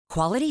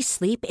Quality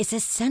sleep is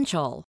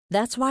essential.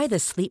 That's why the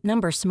Sleep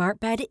Number Smart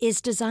Bed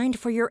is designed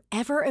for your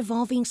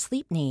ever-evolving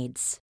sleep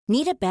needs.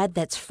 Need a bed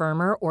that's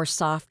firmer or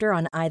softer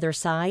on either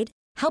side?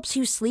 Helps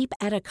you sleep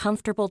at a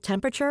comfortable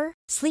temperature?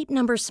 Sleep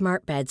Number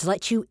Smart Beds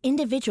let you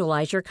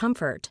individualize your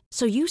comfort,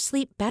 so you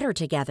sleep better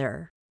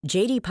together.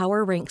 J.D.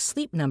 Power ranks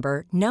Sleep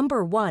Number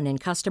number 1 in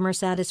customer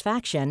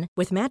satisfaction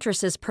with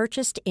mattresses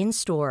purchased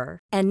in-store.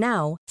 And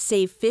now,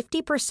 save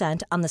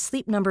 50% on the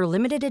Sleep Number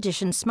Limited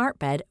Edition Smart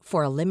Bed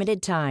for a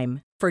limited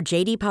time. For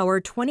J.D. Power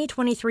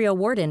 2023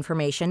 award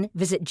information,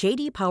 visit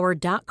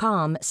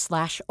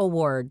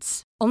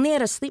jdpower.com/awards. Only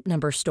at a Sleep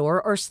Number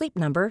store or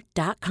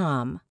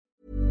sleepnumber.com.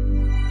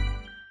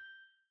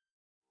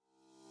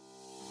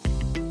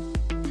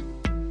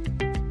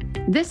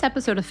 This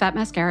episode of Fat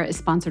Mascara is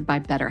sponsored by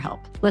BetterHelp.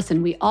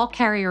 Listen, we all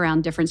carry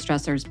around different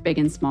stressors, big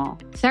and small.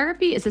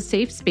 Therapy is a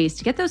safe space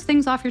to get those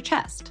things off your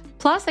chest.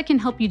 Plus, it can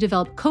help you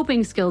develop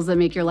coping skills that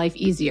make your life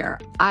easier.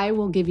 I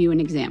will give you an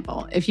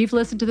example. If you've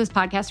listened to this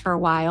podcast for a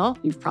while,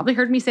 you've probably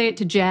heard me say it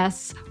to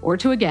Jess or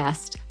to a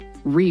guest.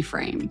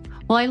 Reframe.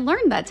 Well, I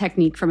learned that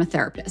technique from a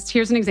therapist.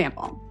 Here's an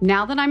example.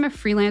 Now that I'm a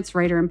freelance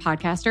writer and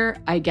podcaster,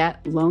 I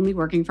get lonely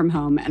working from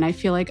home, and I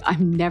feel like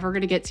I'm never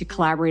going to get to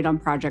collaborate on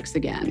projects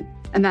again.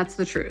 And that's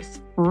the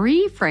truth.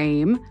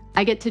 Reframe,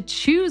 I get to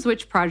choose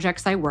which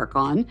projects I work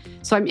on,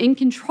 so I'm in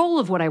control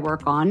of what I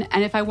work on,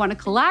 and if I want to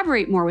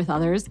collaborate more with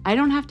others, I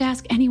don't have to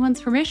ask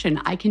anyone's permission.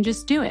 I can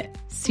just do it.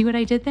 See what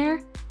I did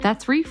there?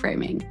 That's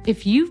reframing.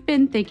 If you've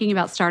been thinking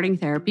about starting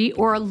therapy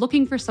or are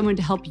looking for someone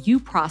to help you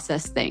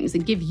process things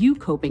and give you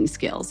coping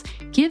skills,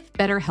 give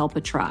BetterHelp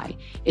a try.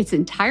 It's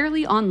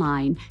entirely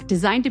online,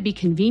 designed to be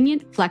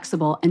convenient,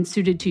 flexible, and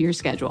suited to your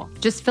schedule.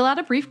 Just fill out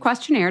a brief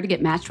questionnaire to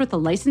get matched with a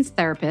licensed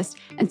therapist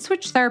and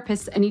switch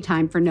therapists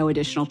anytime for no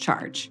additional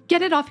charge.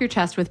 Get it off your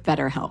chest with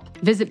BetterHelp.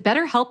 Visit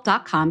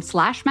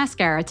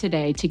betterhelp.com/mascara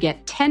today to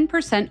get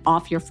 10%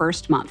 off your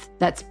first month.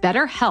 That's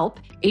BetterHelp,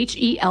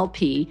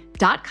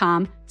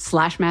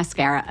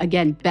 HELP.com/mascara.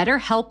 Again,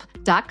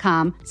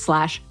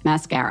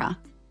 betterhelp.com/mascara.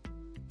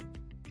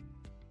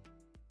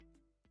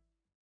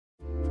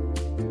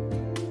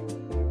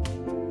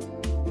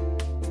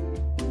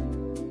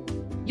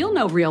 You'll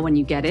know real when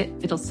you get it.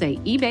 It'll say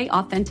eBay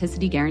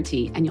Authenticity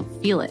Guarantee, and you'll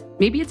feel it.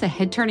 Maybe it's a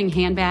head-turning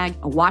handbag,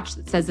 a watch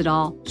that says it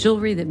all,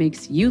 jewelry that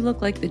makes you look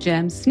like the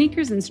gem,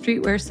 sneakers and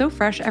streetwear so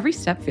fresh every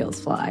step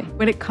feels fly.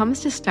 When it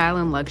comes to style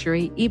and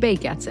luxury, eBay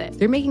gets it.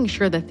 They're making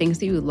sure the things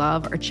that you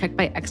love are checked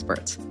by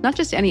experts. Not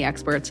just any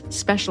experts,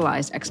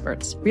 specialized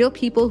experts. Real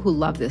people who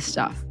love this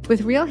stuff.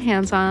 With real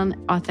hands-on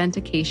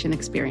authentication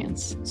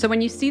experience. So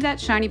when you see that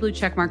shiny blue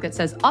checkmark that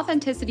says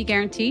Authenticity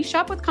Guarantee,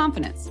 shop with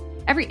confidence.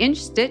 Every inch,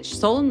 stitch,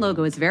 sole, and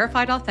logo is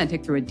verified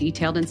authentic through a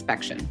detailed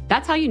inspection.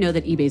 That's how you know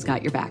that eBay's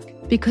got your back.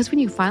 Because when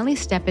you finally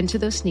step into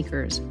those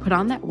sneakers, put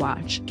on that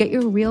watch, get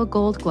your real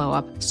gold glow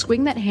up,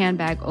 swing that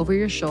handbag over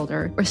your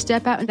shoulder, or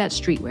step out in that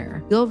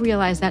streetwear, you'll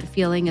realize that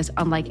feeling is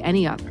unlike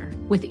any other.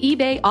 With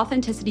eBay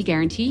Authenticity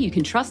Guarantee, you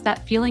can trust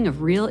that feeling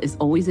of real is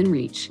always in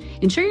reach.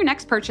 Ensure your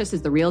next purchase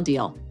is the real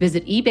deal.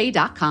 Visit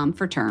ebay.com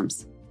for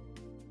terms.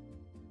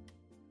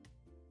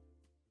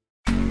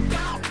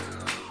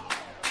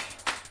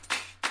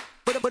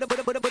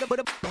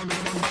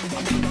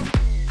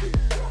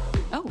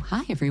 Oh,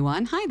 hi,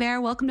 everyone. Hi there.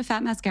 Welcome to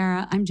Fat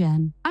Mascara. I'm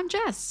Jen. I'm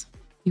Jess.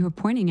 You were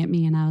pointing at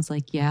me and I was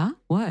like, yeah,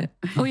 what?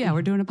 Oh, yeah,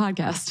 we're doing a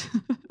podcast.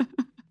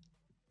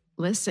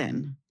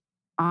 Listen,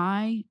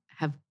 I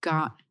have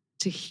got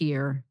to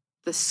hear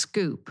the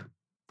scoop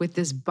with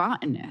this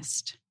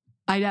botanist.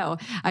 I know.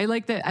 I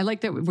like that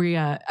we,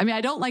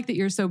 I don't like that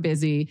you're so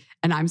busy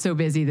and I'm so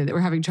busy that we're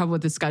having trouble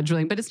with the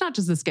scheduling, but it's not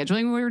just the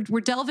scheduling.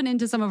 We're delving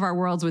into some of our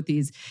worlds with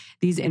these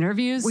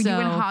interviews. Were you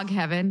in hog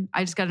heaven?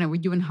 I just got to know, were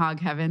you in hog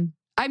heaven?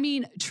 I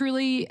mean,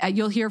 truly,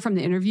 you'll hear from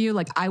the interview,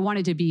 like I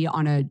wanted to be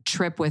on a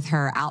trip with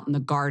her out in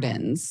the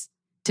gardens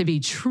to be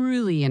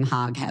truly in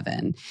hog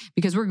heaven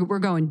because we're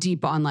going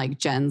deep on like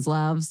Jen's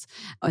loves.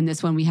 On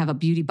this one, we have a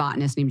beauty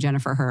botanist named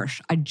Jennifer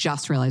Hirsch. I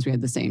just realized we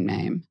had the same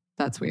name.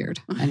 That's weird.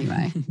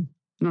 Anyway.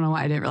 I don't know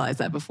why I didn't realize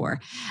that before.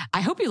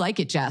 I hope you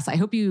like it, Jess. I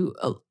hope you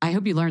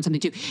learned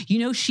something too. You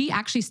know, she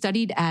actually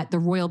studied at the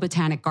Royal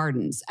Botanic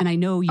Gardens, and I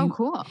know you. Oh,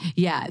 cool.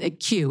 Yeah, at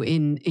Kew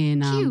in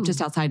Kew.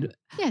 Just outside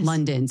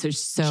London. So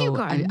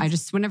I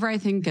just whenever I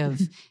think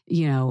of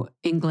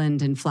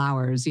England and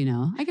flowers,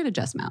 I get a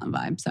Jess Malin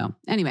vibe. So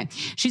anyway,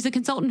 she's a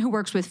consultant who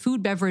works with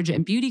food, beverage,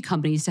 and beauty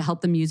companies to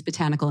help them use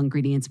botanical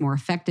ingredients more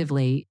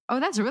effectively.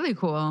 Oh, that's really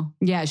cool.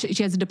 Yeah,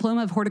 she has a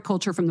diploma of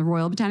horticulture from the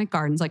Royal Botanic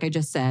Gardens, like I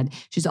just said.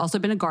 She's also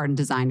been a garden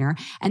designer.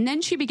 And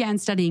then she began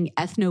studying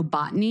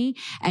ethnobotany,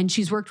 and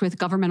she's worked with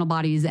governmental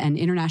bodies and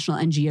international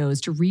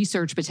NGOs to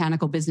research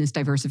botanical business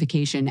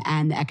diversification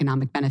and the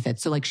economic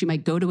benefits. So like she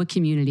might go to a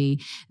community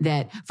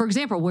that, for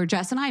example, where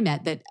Jess and I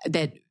met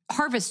that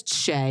harvest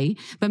shea,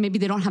 but maybe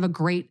they don't have a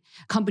great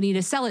company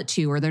to sell it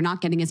to, or they're not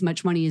getting as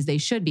much money as they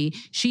should be.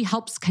 She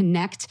helps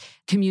connect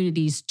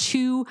communities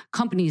to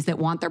companies that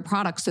want their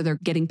products so they're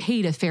getting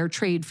paid a fair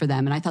trade for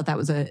them. And I thought that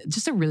was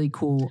just a really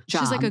cool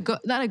job. She's like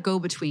not a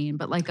go-between,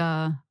 but like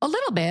a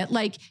little bit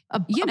like,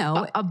 a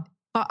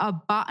a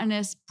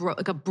botanist,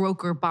 like a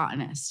broker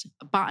botanist,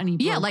 a botany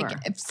broker. Yeah, like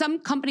if some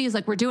companies,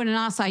 like we're doing an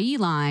acai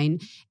line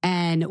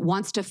and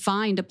wants to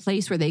find a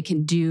place where they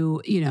can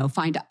do,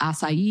 find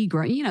acai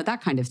grow,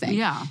 that kind of thing.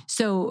 Yeah.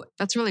 So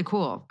that's really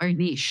cool. Very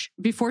niche.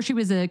 Before she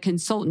was a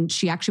consultant,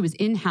 she actually was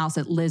in-house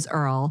at Liz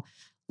Earle.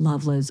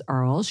 Love Liz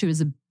Earle. She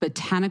was a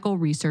botanical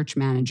research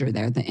manager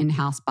there, the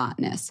in-house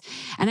botanist.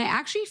 And I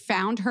actually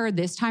found her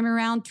this time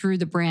around through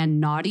the brand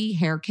Naughty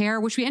Hair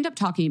Care, which we end up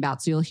talking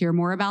about. So you'll hear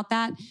more about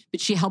that. But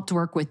she helped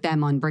work with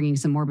them on bringing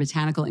some more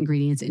botanical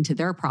ingredients into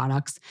their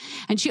products.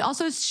 And she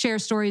also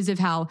shares stories of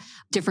how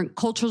different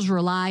cultures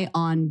rely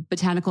on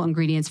botanical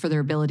ingredients for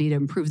their ability to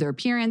improve their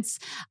appearance,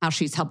 how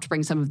she's helped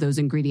bring some of those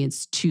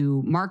ingredients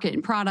to market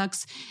and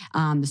products,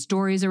 the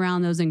stories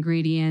around those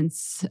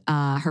ingredients,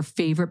 her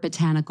favorite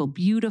botanical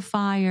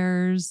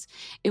beautifiers.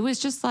 It was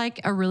just like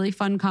a really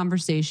fun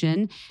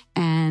conversation.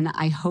 And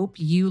I hope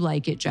you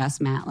like it, Jess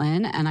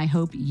Matlin. And I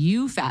hope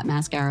you Fat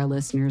Mascara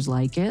listeners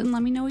like it. And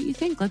let me know what you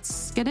think.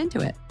 Let's get into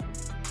it.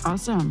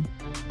 Awesome.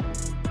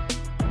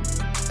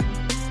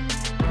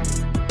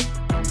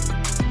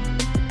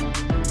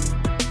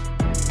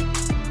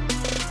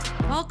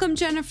 Welcome,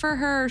 Jennifer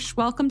Hirsch.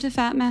 Welcome to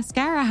Fat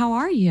Mascara. How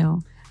are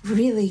you?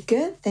 Really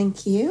good.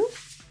 Thank you.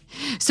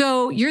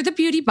 So you're the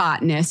beauty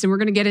botanist, and we're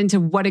going to get into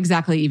what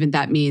exactly even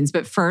that means.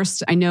 But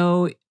first, I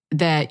know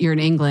that you're in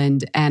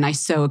England, and I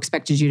so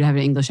expected you to have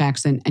an English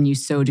accent, and you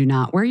so do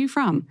not. Where are you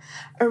from?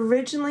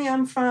 Originally,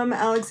 I'm from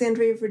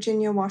Alexandria,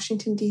 Virginia,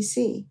 Washington,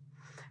 D.C.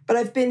 But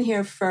I've been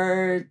here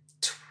for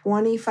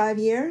 25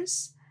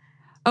 years.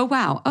 Oh,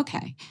 wow.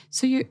 Okay.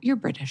 So you're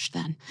British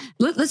then.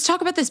 Let's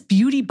talk about this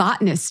beauty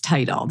botanist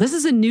title. This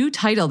is a new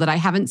title that I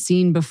haven't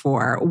seen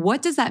before.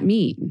 What does that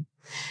mean?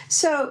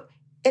 So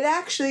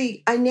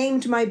I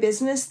named my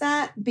business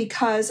that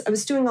because I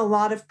was doing a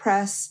lot of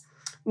press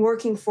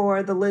working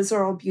for the Liz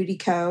Earle Beauty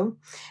Co.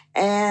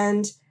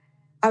 And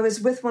I was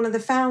with one of the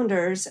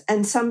founders,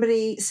 and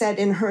somebody said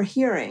in her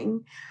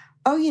hearing,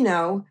 oh,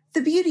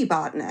 the beauty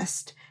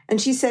botanist. And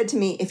she said to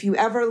me, if you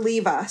ever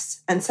leave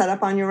us and set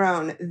up on your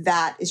own,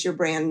 that is your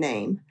brand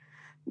name.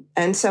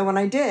 And so when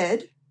I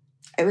did,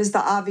 it was the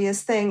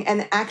obvious thing.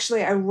 And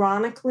actually,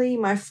 ironically,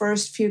 my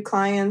first few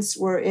clients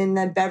were in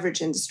the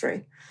beverage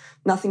industry.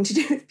 Nothing to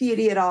do with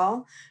beauty at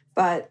all,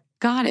 but...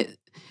 Got it.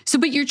 So,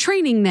 but your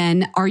training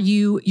then,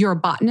 you're a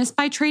botanist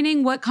by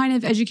training? What kind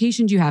of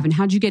education do you have, and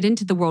how'd you get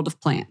into the world of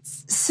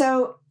plants?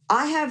 So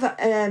I have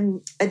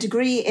a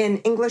degree in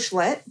English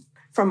Lit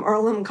from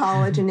Earlham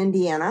College in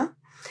Indiana.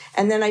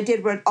 And then I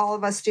did what all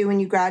of us do when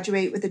you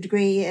graduate with a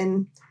degree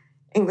in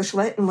English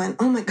Lit and went,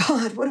 oh my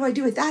God, what do I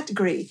do with that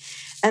degree?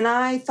 And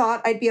I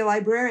thought I'd be a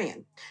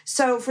librarian.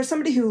 So for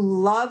somebody who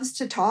loves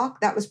to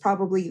talk, that was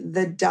probably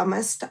the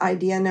dumbest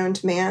idea known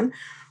to man.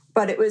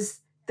 But it was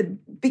the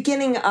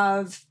beginning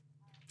of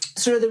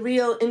sort of the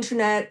real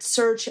internet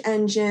search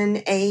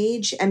engine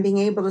age and being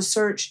able to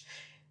search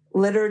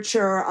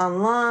literature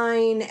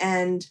online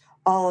and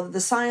all of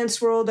the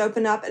science world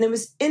open up. And it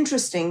was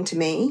interesting to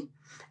me.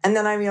 And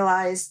then I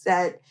realized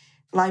that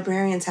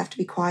librarians have to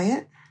be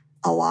quiet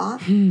a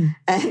lot. And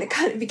it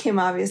kind of became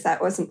obvious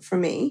that wasn't for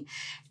me.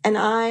 And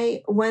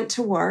I went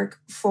to work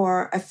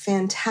for a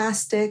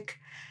fantastic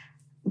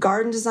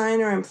garden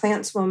designer and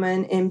plants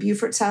woman in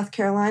Beaufort, South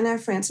Carolina,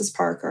 Frances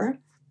Parker.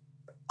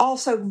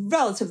 Also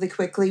relatively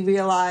quickly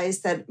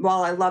realized that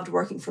while I loved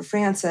working for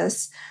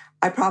Frances,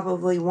 I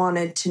probably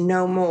wanted to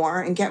know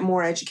more and get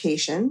more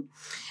education.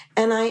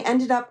 And I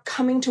ended up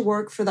coming to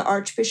work for the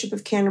Archbishop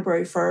of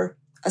Canterbury for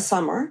a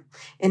summer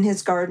in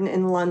his garden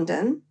in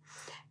London.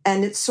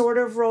 And it sort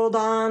of rolled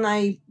on.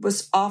 I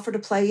was offered a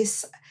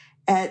place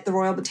at the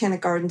Royal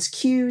Botanic Gardens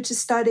Kew to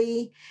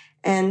study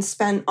and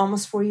spent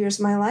almost 4 years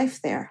of my life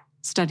there.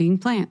 Studying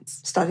plants.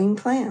 Studying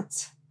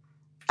plants.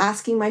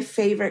 Asking my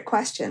favorite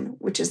question,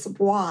 which is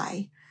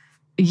why.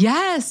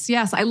 Yes,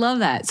 I love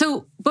that.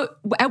 So, but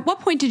at what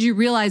point did you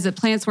realize that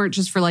plants weren't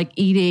just for like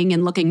eating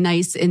and looking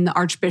nice in the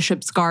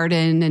Archbishop's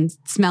garden and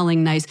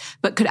smelling nice,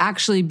 but could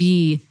actually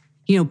be,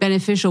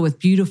 beneficial with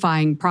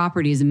beautifying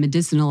properties and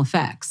medicinal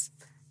effects?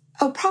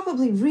 Oh,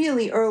 probably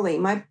really early.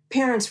 My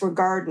parents were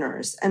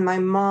gardeners, and my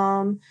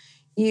mom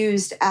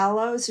used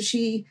aloe. So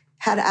she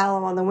had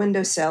aloe on the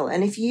windowsill.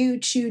 And if you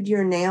chewed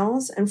your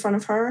nails in front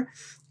of her,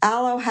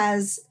 aloe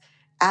has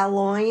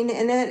aloin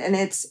in it, and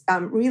it's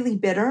really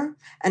bitter,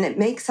 and it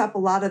makes up a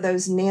lot of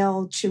those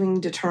nail chewing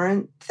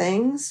deterrent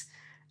things.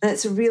 And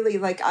it's really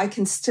I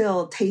can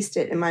still taste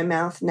it in my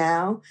mouth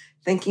now.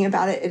 Thinking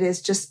about it, it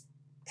is just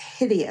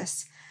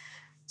hideous.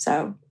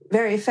 So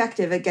very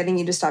effective at getting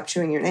you to stop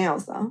chewing your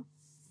nails, though.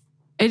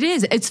 It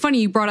is. It's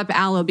funny you brought up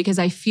aloe because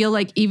I feel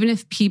like even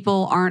if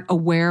people aren't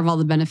aware of all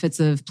the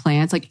benefits of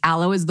plants, like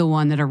aloe is the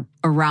one that are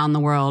around the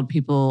world,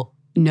 people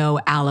know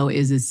aloe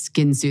is a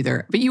skin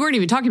soother. But you weren't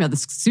even talking about the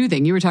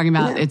soothing. You were talking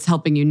about it's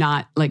helping you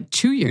not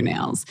chew your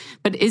nails.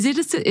 But it is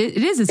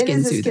a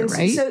skin soother,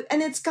 right? So,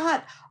 and it's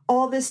got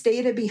all this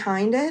data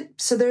behind it.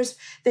 So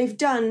they've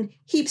done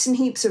heaps and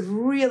heaps of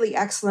really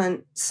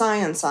excellent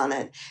science on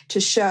it to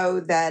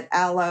show that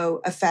aloe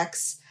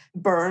affects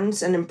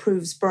burns and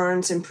improves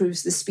burns,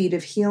 improves the speed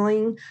of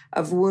healing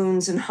of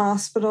wounds in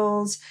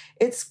hospitals.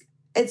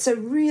 It's a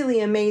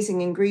really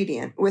amazing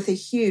ingredient with a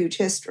huge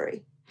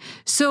history.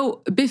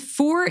 So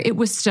before it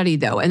was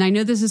studied, though, and I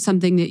know this is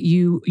something that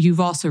you've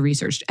also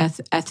researched,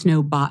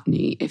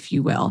 ethnobotany, if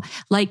you will,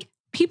 like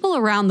people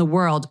around the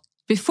world,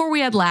 before we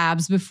had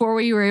labs, before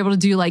we were able to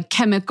do like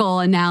chemical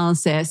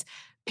analysis,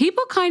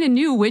 people kind of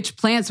knew which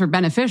plants were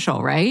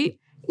beneficial, right?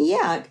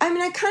 Yeah. I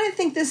mean, I kind of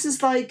think this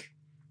is like,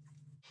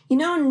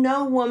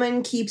 no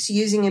woman keeps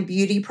using a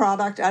beauty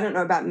product. I don't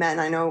know about men.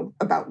 I know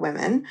about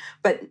women,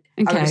 but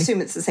I would assume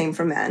it's the same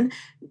for men.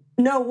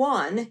 No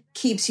one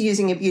keeps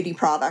using a beauty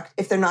product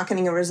if they're not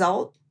getting a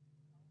result.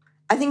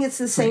 I think it's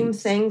the same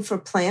thing for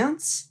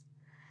plants.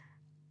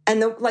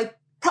 And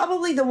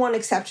probably the one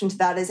exception to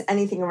that is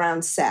anything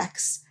around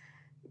sex.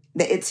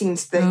 It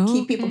seems that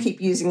people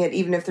keep using it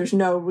even if there's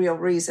no real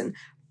reason.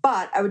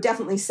 But I would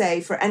definitely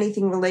say for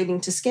anything relating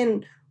to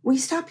skin, we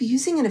stop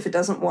using it if it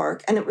doesn't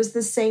work. And it was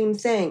the same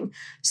thing.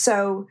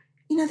 So,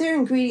 there are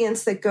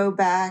ingredients that go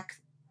back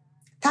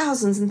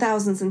thousands and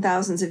thousands and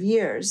thousands of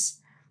years.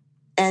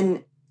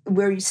 And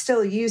we're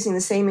still using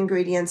the same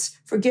ingredients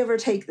for give or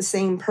take the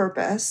same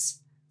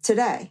purpose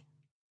today.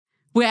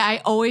 Where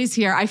I always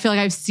hear, I feel like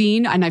I've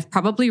seen, and I've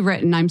probably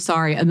written, I'm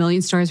sorry, a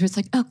million stories where it's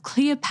like, oh,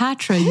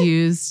 Cleopatra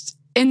used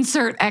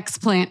insert X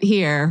plant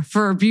here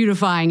for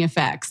beautifying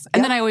effects.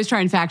 And then I always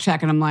try and fact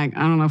check, and I'm like, I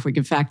don't know if we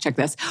can fact check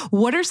this.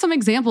 What are some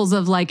examples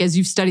of, like, as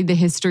you've studied the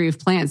history of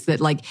plants, that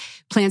like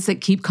plants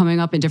that keep coming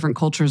up in different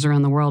cultures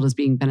around the world as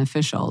being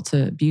beneficial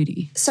to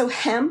beauty? So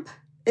hemp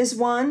is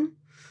one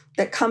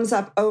that comes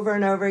up over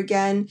and over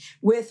again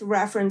with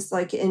reference,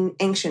 like in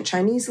ancient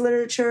Chinese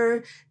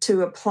literature,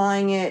 to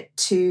applying it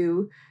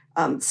to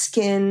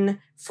skin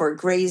for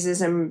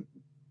grazes and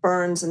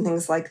burns and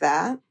things like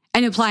that.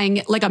 And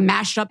applying like a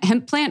mashed up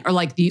hemp plant or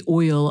like the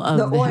oil of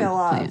the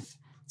oil hemp plant?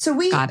 So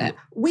we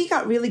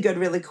got really good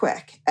really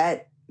quick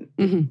at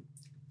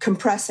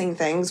compressing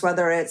things,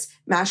 whether it's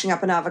mashing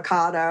up an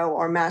avocado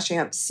or mashing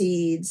up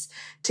seeds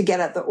to get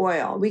at the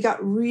oil. We got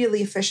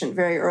really efficient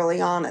very early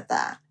on at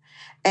that.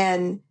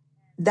 And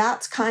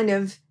that's kind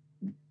of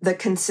the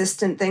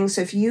consistent thing.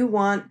 So if you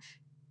want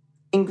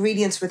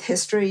ingredients with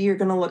history, you're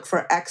going to look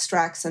for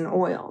extracts and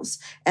oils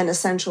and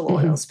essential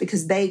oils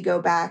because they go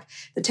back.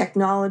 The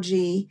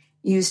technology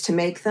used to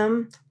make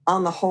them,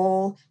 on the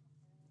whole,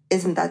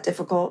 isn't that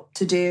difficult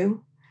to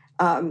do.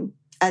 And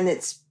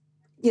it's,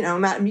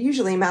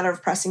 usually a matter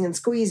of pressing and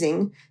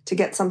squeezing to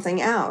get something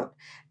out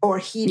or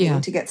heating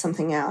to get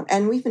something out.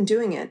 And we've been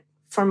doing it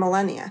for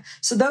millennia.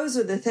 So those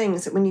are the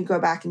things that when you go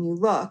back and you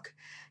look,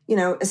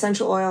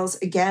 essential oils,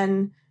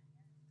 again,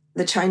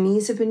 the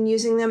Chinese have been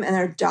using them and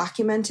they're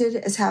documented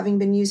as having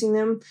been using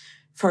them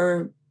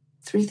for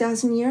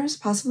 3,000 years,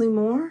 possibly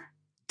more.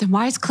 Then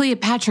why does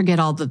Cleopatra get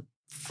all the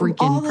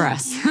freaking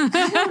press?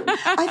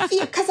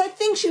 Because I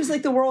think she was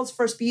like the world's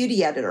first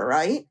beauty editor,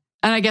 right?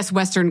 And I guess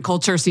Western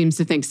culture seems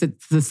to think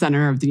it's the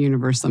center of the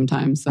universe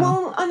sometimes. So.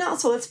 Well, and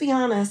also, let's be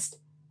honest,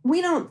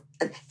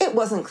 it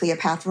wasn't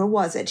Cleopatra,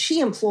 was it?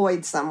 She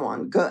employed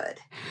someone good.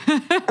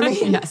 I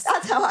mean,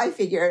 that's how I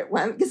figure it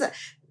went. Because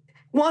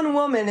one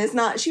woman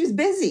she was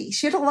busy.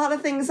 She had a lot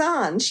of things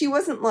on. She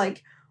wasn't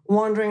like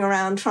wandering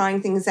around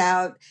trying things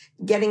out,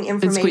 getting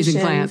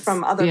information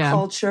from other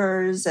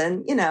cultures.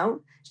 And,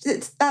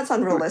 that's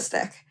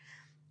unrealistic.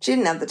 She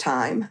didn't have the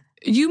time.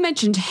 You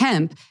mentioned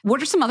hemp.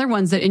 What are some other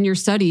ones that in your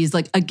studies,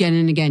 like again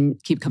and again,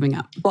 keep coming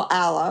up? Well,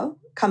 aloe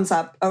comes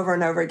up over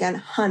and over again.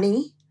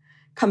 Honey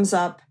comes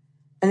up,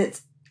 and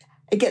it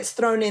gets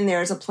thrown in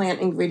there as a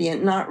plant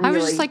ingredient. Not really. I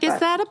was just like, is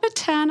that a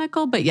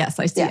botanical? But yes,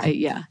 I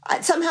see.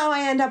 Somehow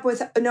I end up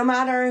with, no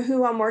matter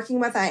who I'm working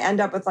with, I end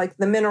up with like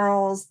the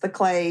minerals, the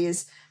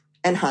clays,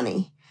 and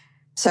honey.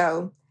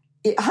 So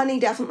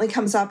honey definitely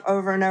comes up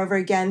over and over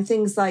again.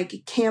 Things like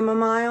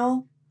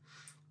chamomile,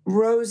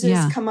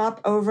 roses come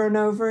up over and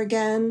over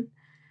again.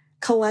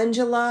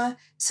 Calendula,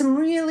 some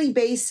really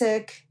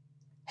basic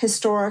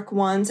historic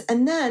ones.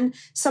 And then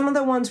some of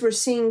the ones we're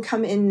seeing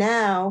come in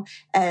now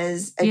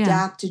as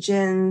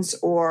adaptogens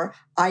or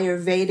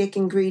Ayurvedic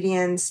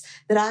ingredients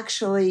that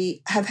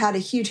actually have had a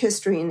huge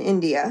history in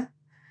India.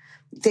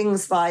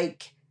 Things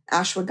like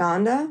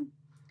ashwagandha.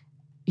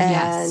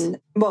 And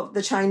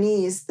the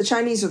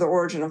Chinese are the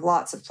origin of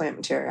lots of plant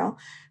material.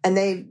 And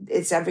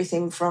it's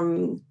everything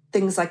from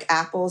things like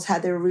apples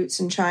had their roots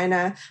in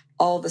China.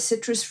 All the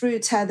citrus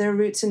fruits had their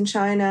roots in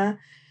China.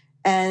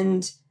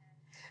 And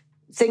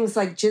things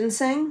like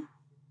ginseng,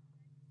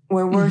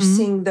 where we're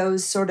seeing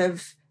those sort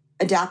of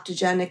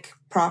adaptogenic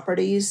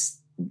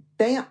properties,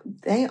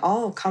 they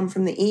all come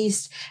from the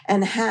East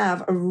and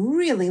have a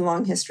really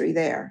long history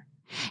there.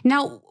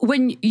 Now,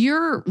 when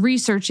you're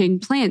researching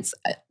plants,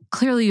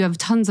 clearly you have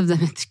tons of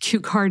them at the Kew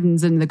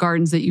Gardens and the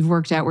gardens that you've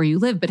worked at where you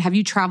live, but have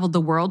you traveled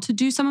the world to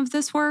do some of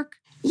this work?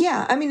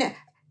 Yeah, I mean,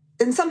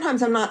 and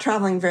sometimes I'm not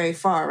traveling very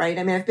far, right?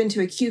 I mean, I've been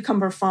to a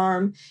cucumber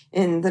farm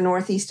in the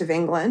northeast of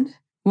England.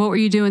 What were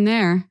you doing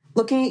there?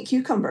 Looking at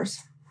cucumbers.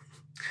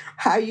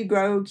 How you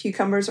grow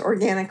cucumbers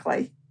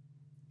organically.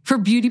 For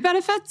beauty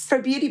benefits?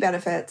 For beauty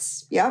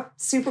benefits. Yep.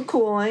 Super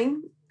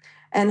cooling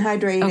and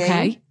hydrating.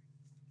 Okay.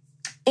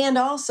 And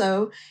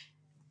also,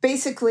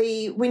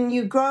 basically, when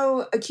you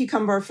grow a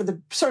cucumber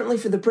certainly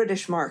for the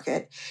British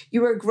market,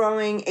 you are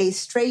growing a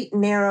straight,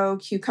 narrow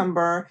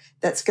cucumber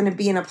that's going to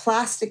be in a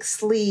plastic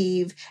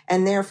sleeve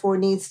and therefore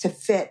needs to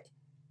fit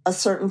a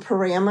certain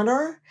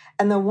parameter.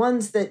 And the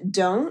ones that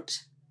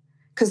don't,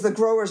 because the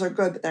growers are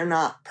good, but they're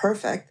not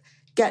perfect,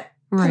 get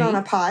put on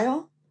a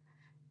pile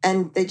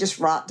and they just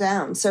rot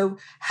down. So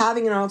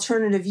having an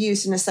alternative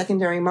use in a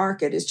secondary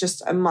market is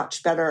just a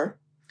much better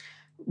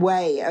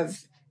way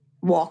of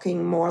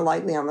walking more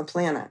lightly on the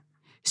planet.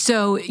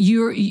 So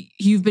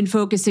you've been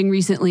focusing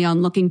recently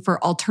on looking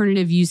for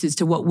alternative uses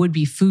to what would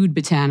be food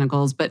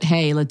botanicals, but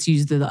hey, let's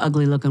use the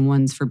ugly looking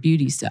ones for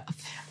beauty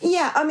stuff.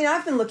 Yeah, I mean,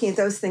 I've been looking at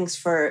those things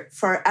for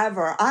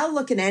forever. I'll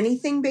look at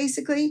anything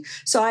basically.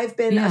 So I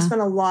spent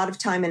a lot of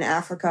time in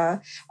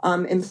Africa,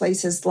 in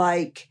places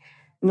like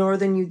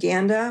northern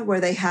Uganda, where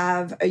they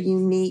have a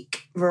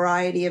unique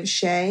variety of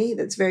shea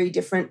that's very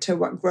different to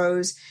what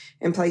grows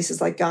in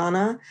places like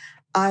Ghana.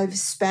 I've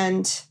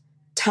spent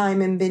time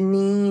in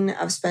Benin.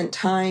 I've spent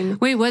time...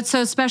 Wait, what's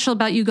so special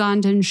about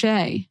Ugandan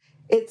shea?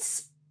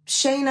 It's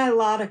shea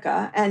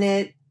nilotica, and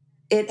it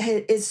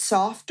is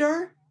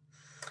softer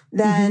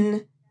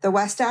than the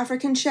West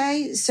African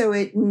shea, so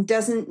it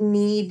doesn't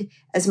need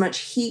as much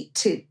heat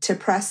to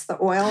press the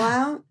oil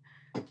out.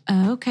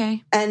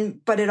 Okay.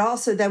 But it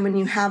also then when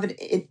you have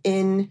it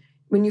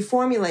when you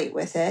formulate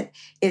with it,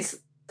 it's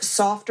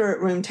softer at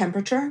room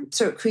temperature,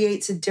 so it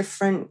creates a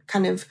different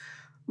kind of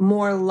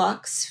more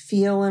luxe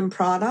feel and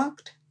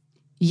product.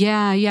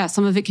 Yeah.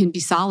 Some of it can be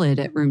solid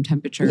at room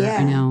temperature. Yeah.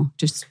 I know,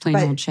 just plain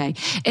old shea.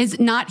 Is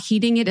not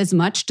heating it as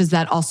much, does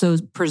that also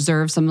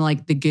preserve some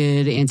like the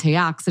good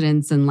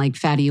antioxidants and like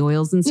fatty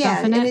oils and stuff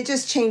in it? Yeah, and it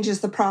just changes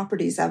the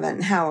properties of it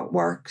and how it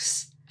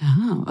works.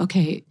 Oh,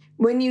 okay.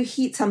 When you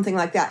heat something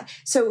like that.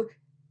 So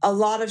a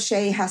lot of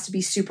shea has to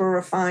be super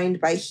refined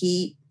by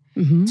heat.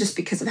 Just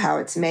because of how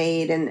it's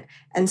made.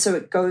 And so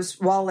it goes,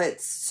 while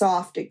it's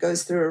soft, it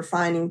goes through a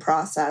refining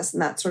process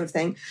and that sort of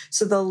thing.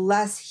 So the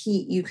less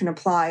heat you can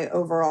apply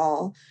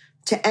overall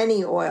to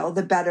any oil,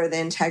 the better the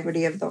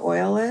integrity of the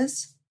oil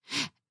is.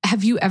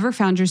 Have you ever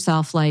found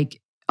yourself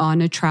like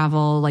on a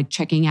travel, like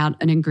checking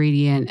out an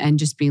ingredient and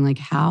just being like,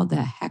 how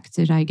the heck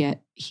did I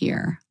get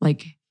here?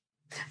 Like,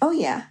 oh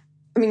yeah.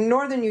 I mean,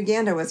 northern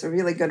Uganda was a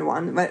really good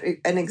one, but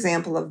an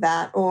example of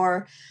that.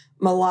 Or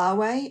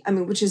Malawi,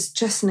 which is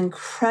just an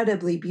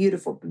incredibly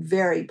beautiful,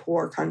 very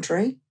poor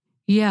country.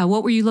 Yeah.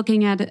 What were you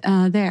looking at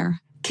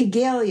there?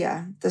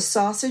 Kigelia, the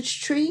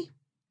sausage tree.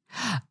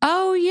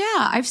 Oh,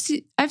 yeah. I've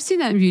seen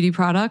that in beauty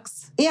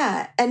products.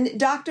 Yeah. And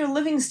Dr.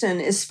 Livingston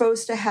is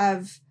supposed to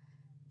have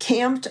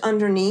camped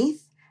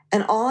underneath.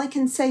 And all I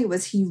can say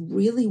was he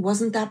really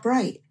wasn't that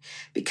bright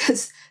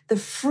because the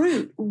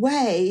fruit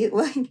weighed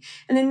like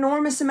an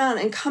enormous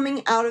amount and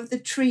coming out of the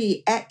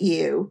tree at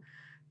you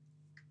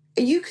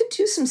could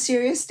do some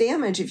serious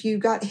damage if you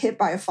got hit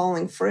by a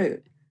falling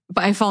fruit.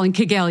 By a falling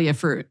Kigelia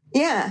fruit.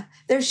 Yeah.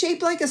 They're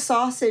shaped like a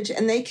sausage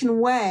and they can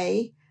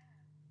weigh,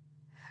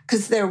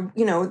 because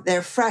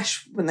they're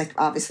fresh when they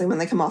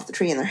come off the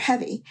tree, and they're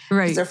heavy.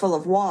 Right. Because they're full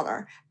of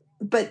water.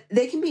 But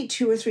they can be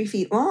 2 or 3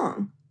 feet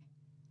long.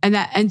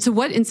 And so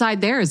what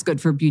inside there is good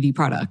for beauty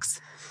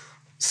products?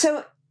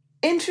 So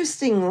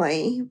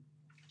interestingly,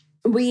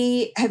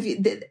 we have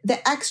the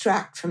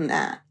extract from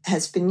that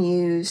has been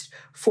used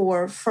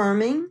for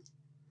firming.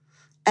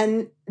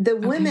 And the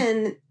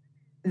women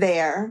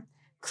there,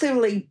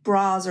 clearly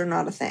bras are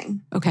not a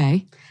thing.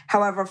 Okay.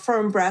 However,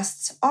 firm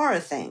breasts are a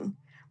thing,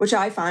 which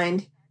I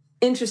find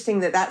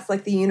interesting that that's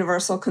like the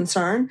universal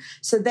concern.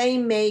 So they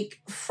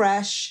make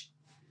fresh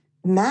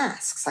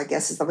masks, I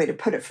guess is the way to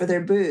put it, for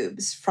their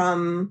boobs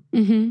from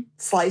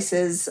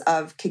slices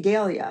of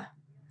Kigelia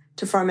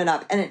to firm it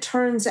up. And it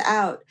turns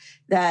out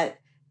that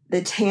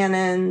the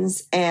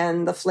tannins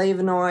and the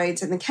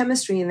flavonoids and the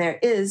chemistry in there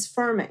is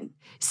firming.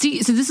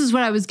 See, so this is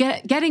what I was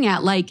getting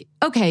at. Like,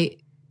 okay,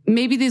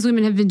 maybe these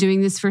women have been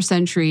doing this for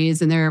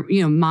centuries and their,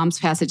 moms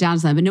pass it down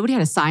to them, but nobody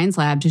had a science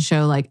lab to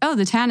show like, oh,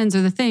 the tannins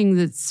are the thing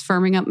that's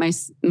firming up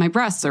my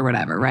breasts or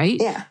whatever, right?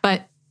 Yeah.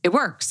 But it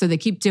works, so they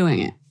keep doing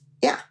it.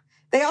 Yeah.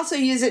 They also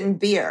use it in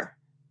beer.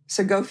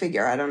 So go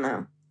figure, I don't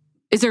know.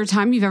 Is there a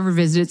time you've ever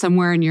visited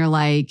somewhere and you're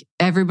like,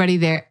 everybody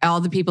there, all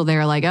the people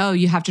there are like, oh,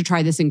 you have to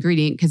try this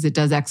ingredient because it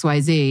does X, Y,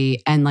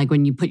 Z. And like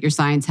when you put your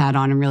science hat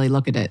on and really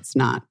look at it,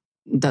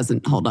 it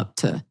doesn't hold up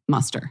to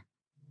muster.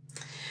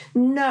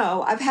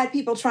 No, I've had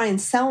people try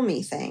and sell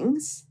me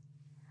things.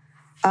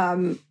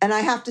 And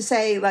I have to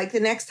say, like, the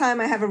next time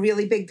I have a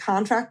really big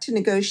contract to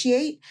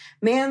negotiate,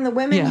 man, the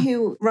women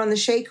who run the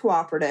Shea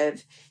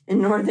Cooperative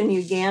in northern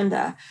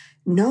Uganda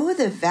know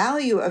the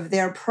value of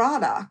their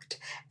product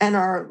and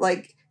are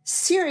like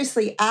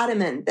seriously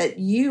adamant that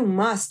you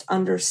must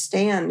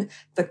understand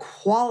the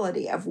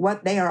quality of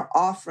what they are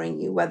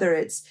offering you, whether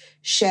it's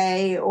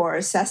shea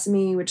or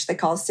sesame, which they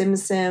call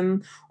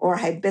simsim, or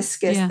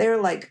hibiscus. Yeah.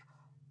 They're like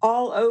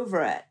all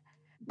over it.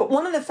 But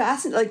one of the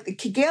the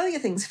Kigelia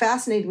thing's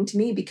fascinating to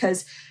me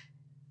because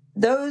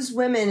those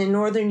women in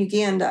northern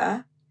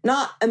Uganda,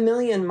 not a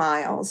million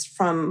miles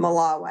from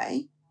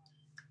Malawi,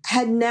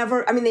 had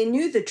never, I mean, they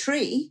knew the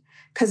tree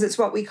because it's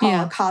what we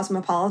call a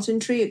cosmopolitan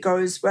tree. It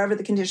grows wherever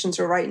the conditions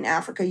are right in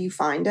Africa, you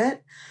find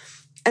it.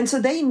 And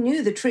so they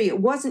knew the tree. It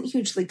wasn't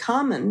hugely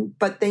common,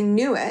 but they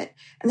knew it.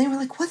 And they were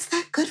like, what's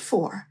that good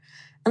for?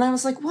 And I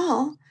was like,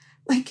 well,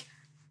 like,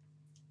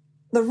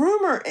 the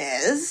rumor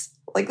is,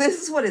 like,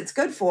 this is what it's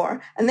good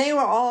for. And they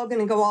were all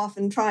going to go off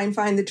and try and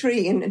find the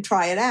tree and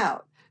try it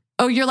out.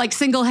 Oh, you're like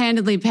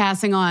single-handedly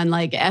passing on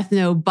like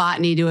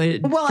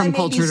ethnobotany from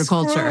culture to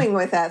culture. Well, I may be screwing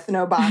with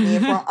ethnobotany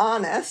if we're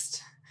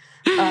honest.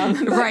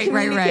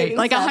 Right.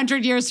 Like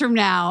 100 years from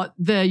now,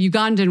 the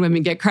Ugandan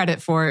women get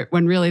credit for it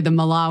when really the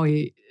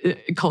Malawi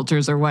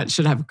cultures are what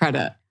should have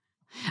credit.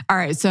 All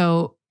right,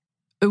 so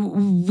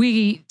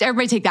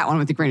everybody take that one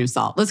with a grain of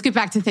salt. Let's get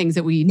back to things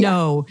that we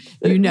know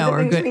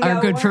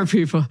are good for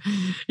people.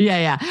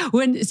 Yeah.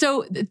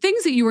 So the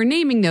things that you were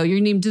naming though, you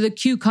named the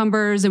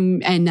cucumbers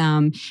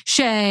and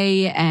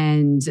shea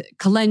and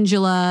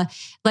calendula.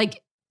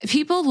 Like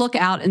people look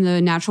out in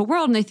the natural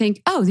world and they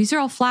think, oh, these are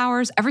all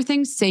flowers.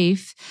 Everything's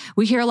safe.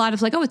 We hear a lot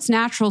of like, oh, it's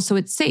natural, so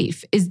it's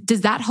safe.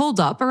 Does that hold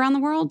up around the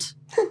world?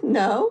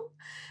 No.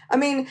 I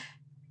mean,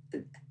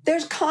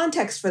 there's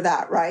context for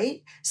that,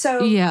 right?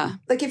 So,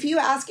 like if you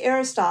ask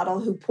Aristotle,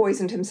 who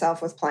poisoned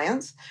himself with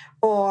plants,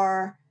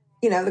 or,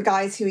 the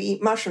guys who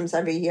eat mushrooms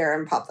every year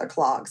and pop their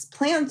clogs,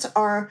 plants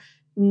are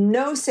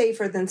no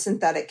safer than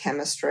synthetic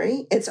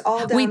chemistry. It's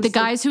all down Wait, the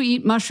guys who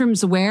eat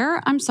mushrooms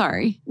where? I'm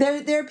sorry.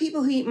 There are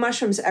people who eat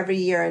mushrooms every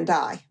year and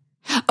die.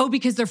 Oh,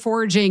 because they're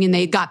foraging and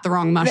they got the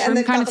wrong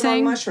mushroom kind of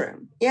thing? Wrong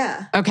mushroom,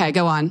 yeah. Okay,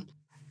 go on.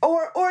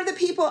 Or the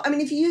people, I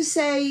mean, if you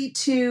say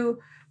to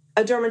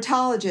a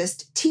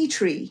dermatologist, tea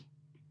tree,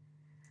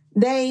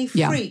 they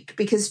freak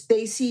because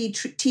they see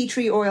tea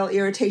tree oil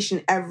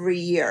irritation every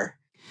year.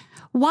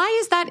 Why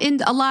is that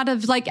in a lot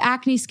of like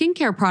acne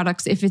skincare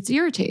products if it's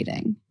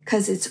irritating?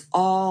 Because it's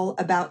all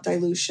about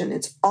dilution.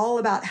 It's all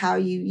about how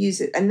you use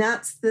it. And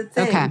that's the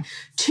thing. Okay.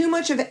 Too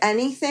much of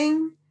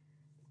anything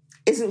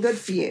isn't good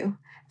for you.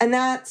 And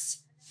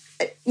that's,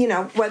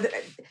 whether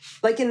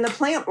like in the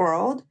plant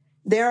world,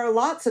 there are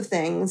lots of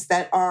things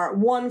that are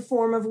one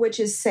form of which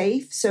is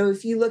safe. So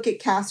if you look at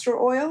castor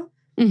oil,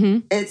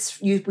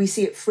 we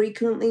see it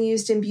frequently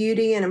used in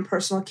beauty and in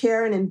personal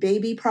care and in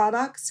baby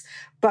products.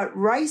 But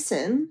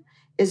ricin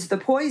is the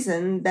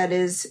poison that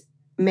is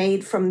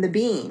made from the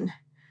bean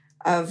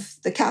of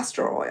the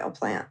castor oil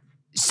plant.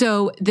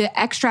 So the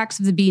extracts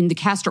of the bean, the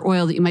castor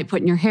oil that you might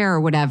put in your hair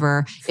or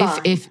whatever,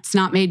 if it's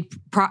not made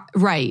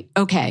right,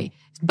 okay.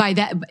 By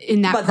that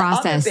in that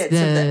process,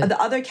 the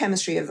other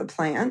chemistry of the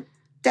plant.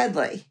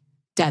 Deadly.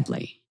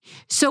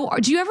 So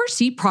do you ever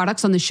see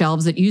products on the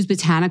shelves that use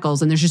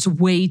botanicals and there's just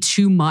way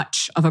too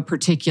much of a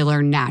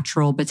particular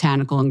natural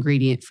botanical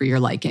ingredient for your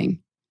liking?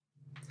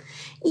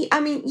 I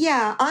mean,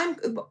 yeah,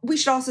 we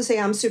should also say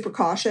I'm super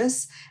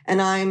cautious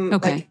and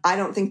I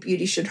don't think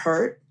beauty should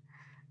hurt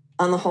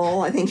on the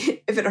whole. I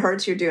think if it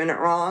hurts, you're doing it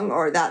wrong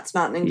or that's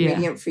not an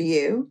ingredient for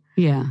you.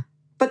 Yeah.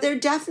 But there are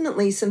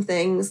definitely some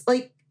things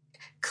like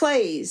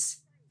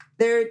clays.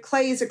 There are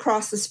clays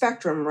across the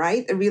spectrum,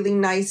 right? A really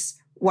nice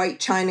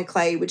white china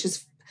clay, which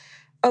is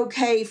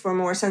okay for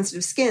more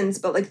sensitive skins,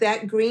 but like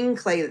that green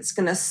clay that's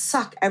going to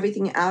suck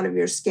everything out of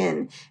your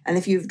skin. And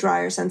if you have dry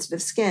or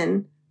sensitive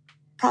skin,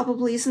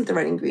 probably isn't the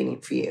right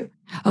ingredient for you.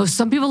 Oh,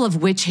 some people love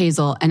witch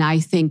hazel. And I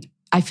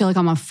feel like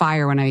I'm on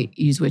fire when I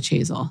use witch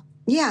hazel.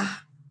 Yeah.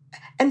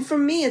 And for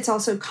me, it's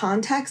also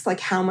context, like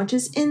how much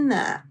is in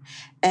that.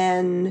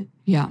 And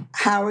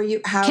how are you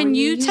Can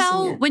you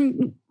tell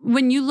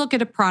when you look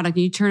at a product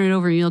and you turn it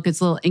over and you look at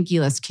its little inky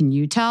list, can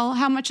you tell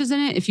how much is in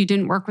it if you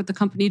didn't work with the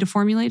company to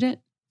formulate it?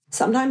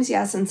 Sometimes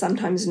yes and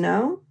sometimes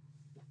no.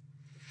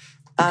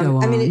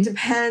 I mean, it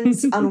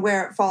depends on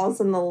where it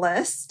falls in the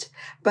list.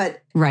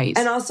 But right.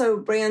 And also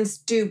brands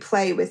do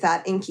play with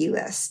that inky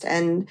list.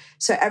 And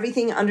so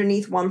everything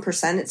underneath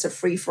 1%, it's a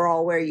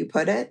free-for-all where you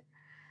put it.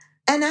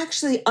 And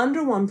actually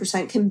under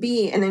 1% can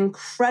be an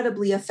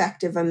incredibly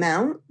effective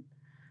amount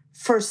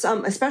for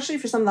some, especially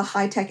for some of the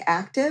high-tech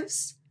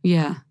actives.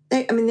 Yeah.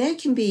 They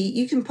can be,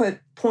 you can put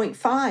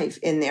 0.5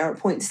 in there or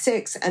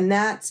 0.6, and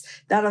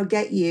that'll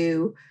get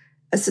you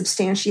a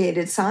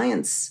substantiated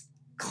science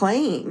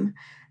claim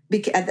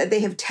because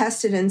they have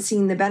tested and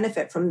seen the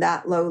benefit from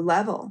that low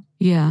level.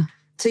 Yeah.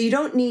 So you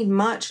don't need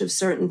much of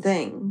certain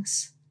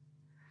things.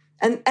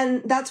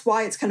 And that's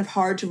why it's kind of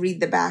hard to read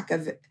the back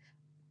of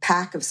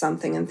pack of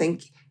something and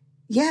think,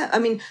 yeah, I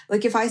mean,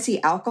 like if I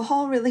see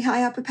alcohol really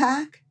high up a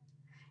pack,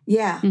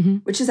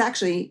 which is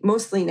actually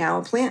mostly now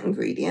a plant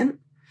ingredient,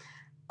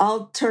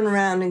 I'll turn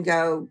around and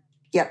go,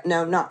 yep,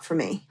 no, not for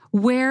me.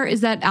 Where is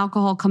that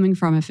alcohol coming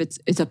from if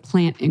it's a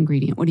plant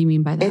ingredient? What do you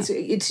mean by that?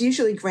 It's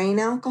usually grain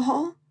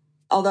alcohol.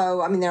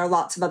 Although, I mean, there are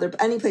lots of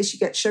any place you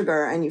get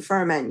sugar and you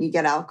ferment, you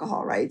get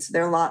alcohol, right? So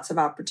there are lots of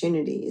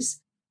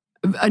opportunities.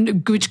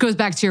 Which goes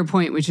back to your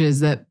point, which is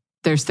that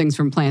there's things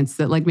from plants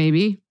that like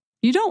maybe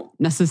you don't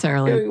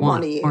necessarily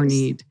want or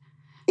need.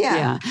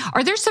 Yeah.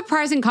 Are there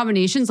surprising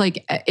combinations?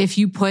 Like if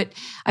you put,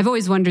 I've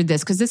always wondered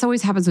this because this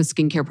always happens with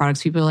skincare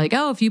products. People are like,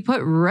 oh, if you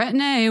put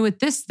Retin-A with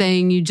this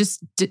thing, you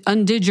just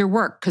undid your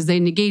work because they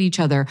negate each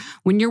other.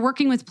 When you're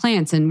working with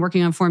plants and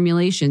working on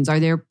formulations, are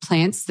there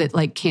plants that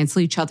like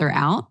cancel each other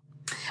out?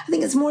 I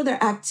think it's more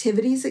their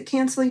activities that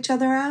cancel each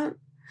other out.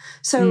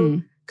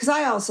 So, because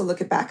I also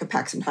look at back of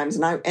packs sometimes,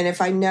 and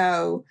if I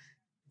know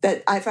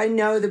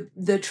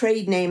the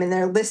trade name and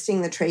they're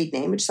listing the trade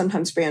name, which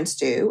sometimes brands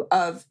do,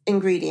 of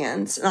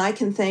ingredients, and I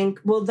can think,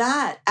 well,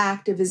 that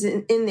active is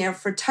in there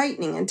for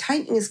tightening. And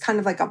tightening is kind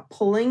of like a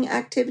pulling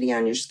activity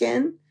on your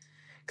skin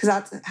because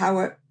that's how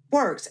it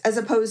works, as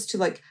opposed to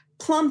like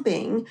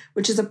plumping,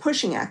 which is a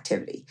pushing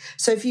activity.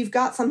 So if you've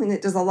got something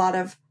that does a lot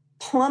of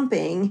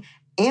plumping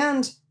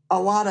and a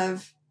lot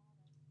of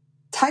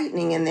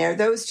tightening in there,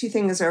 those two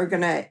things are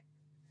going to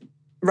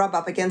rub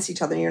up against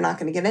each other and you're not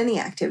going to get any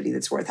activity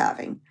that's worth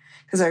having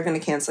because they're going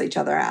to cancel each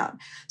other out.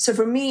 So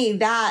for me,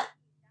 that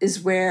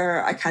is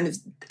where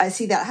I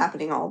see that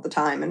happening all the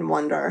time and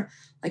wonder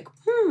like,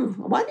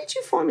 why did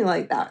you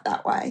formulate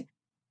that way?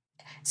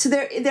 So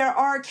there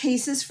are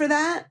cases for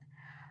that.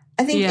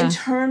 I think in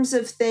terms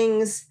of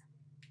things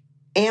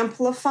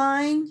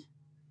amplifying,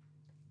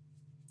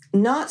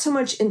 not so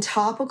much in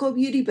topical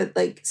beauty, but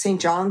like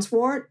St. John's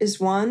wort is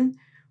one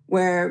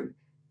where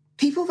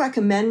people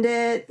recommend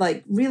it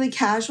like really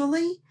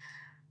casually.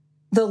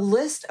 The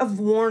list of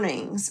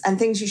warnings and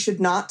things you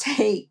should not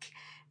take,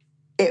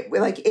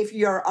 like if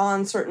you're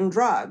on certain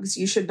drugs,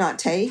 you should not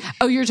take.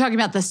 Oh, you're talking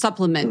about the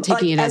supplement,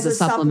 taking like it as a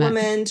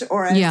supplement.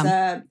 Or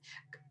as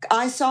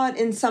I saw it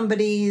in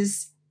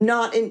somebody's,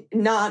 not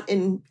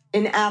in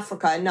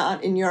Africa,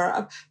 not in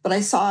Europe, but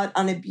I saw it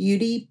on a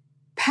beauty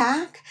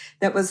pack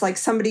that was like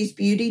somebody's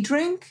beauty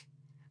drink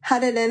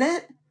had it in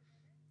it.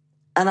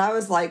 And I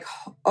was like,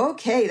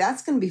 okay,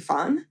 that's going to be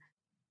fun.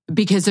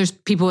 Because there's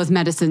people with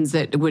medicines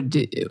that would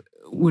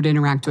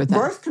interact with that.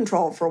 Birth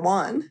control, for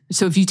one.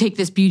 So if you take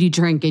this beauty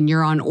drink and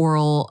you're on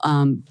oral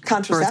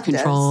birth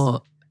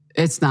control,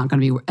 it's not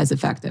going to be as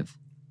effective.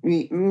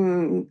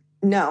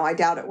 No, I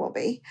doubt it will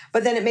be.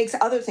 But then it makes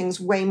other things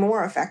way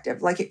more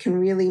effective. Like it can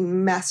really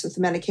mess with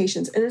the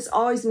medications. And it's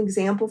always an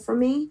example for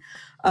me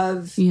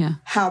of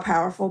how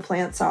powerful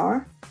plants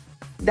are.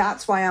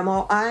 That's why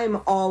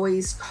I'm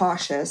always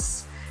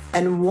cautious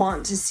and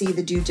want to see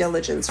the due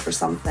diligence for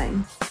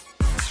something.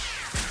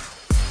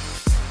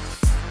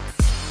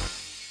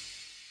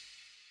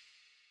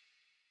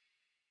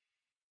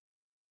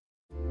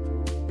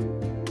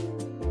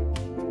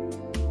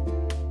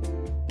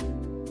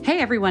 Hey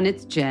everyone,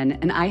 it's Jen,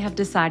 and I have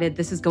decided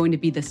this is going to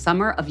be the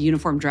summer of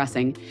uniform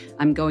dressing.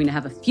 I'm going to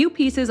have a few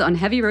pieces on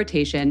heavy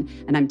rotation,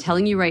 and I'm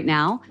telling you right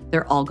now,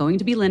 they're all going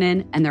to be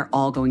linen, and they're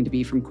all going to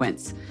be from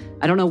Quince.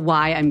 I don't know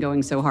why I'm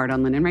going so hard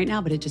on linen right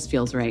now, but it just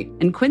feels right.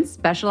 And Quince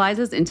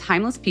specializes in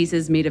timeless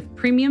pieces made of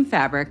premium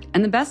fabric,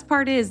 and the best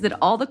part is that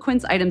all the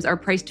Quince items are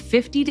priced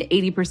 50 to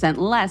 80%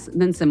 less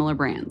than similar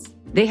brands.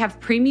 They have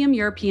premium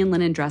European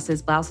linen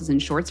dresses, blouses,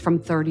 and shorts from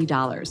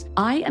 $30.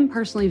 I am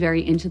personally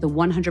very into the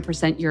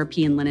 100%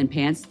 European linen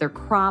pants. They're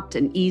cropped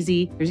and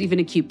easy. There's even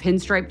a cute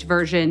pinstriped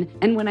version.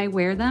 And when I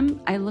wear them,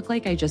 I look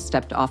like I just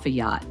stepped off a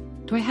yacht.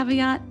 Do I have a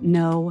yacht?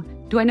 No.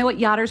 Do I know what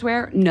yachters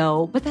wear?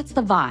 No, but that's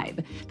the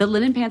vibe. The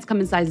linen pants come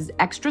in sizes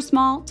extra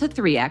small to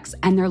 3X,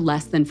 and they're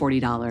less than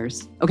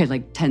 $40. Okay,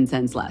 like 10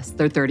 cents less.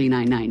 They're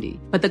 $39.90.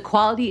 But the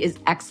quality is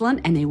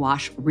excellent, and they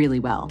wash really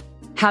well.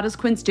 How does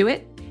Quince do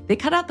it? They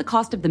cut out the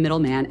cost of the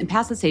middleman and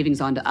pass the savings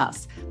on to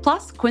us.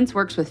 Plus, Quince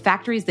works with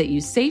factories that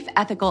use safe,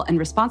 ethical, and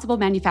responsible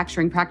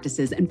manufacturing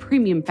practices and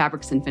premium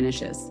fabrics and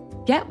finishes.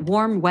 Get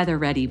warm weather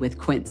ready with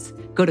Quince.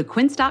 Go to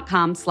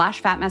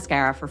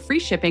quince.com/fatmascara for free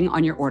shipping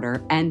on your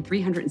order and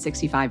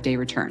 365-day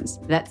returns.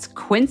 That's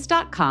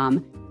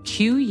quince.com,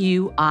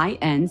 QUINCE,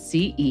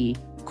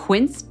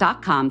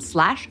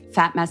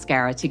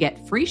 quince.com/fatmascara to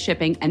get free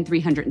shipping and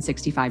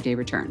 365-day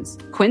returns.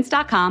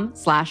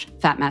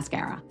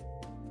 Quince.com/fatmascara.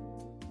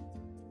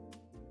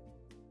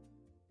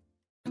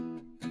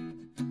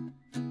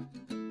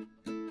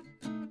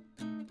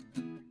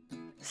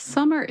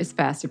 Summer is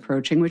fast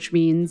approaching, which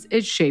means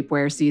it's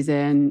shapewear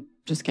season.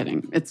 Just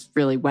kidding. It's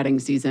really wedding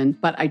season.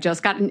 But I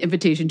just got an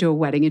invitation to a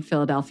wedding in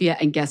Philadelphia,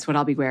 and guess what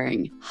I'll be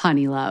wearing?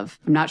 Honey Love.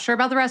 I'm not sure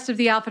about the rest of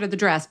the outfit or the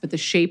dress, but the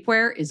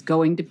shapewear is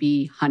going to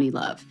be Honey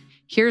Love.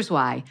 Here's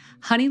why.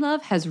 Honey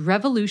Love has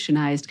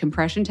revolutionized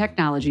compression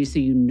technology so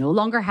you no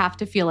longer have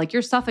to feel like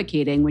you're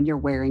suffocating when you're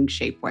wearing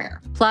shapewear.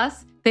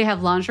 Plus, they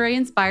have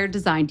lingerie-inspired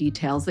design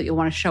details that you'll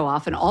want to show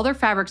off, and all their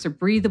fabrics are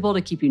breathable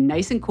to keep you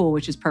nice and cool,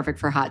 which is perfect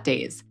for hot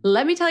days.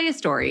 Let me tell you a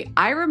story.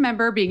 I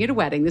remember being at a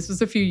wedding, this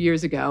was a few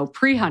years ago,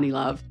 pre-Honey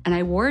Love, and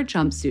I wore a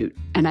jumpsuit,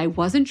 and I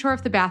wasn't sure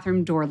if the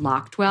bathroom door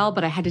locked well,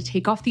 but I had to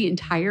take off the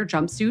entire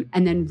jumpsuit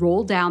and then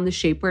roll down the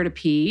shapewear to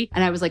pee,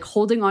 and I was like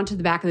holding onto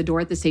the back of the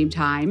door at the same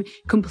time,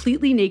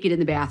 completely naked in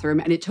the bathroom,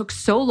 and it took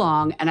so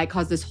long, and I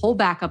caused this whole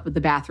backup of the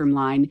bathroom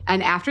line,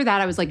 and after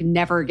that, I was like,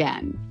 never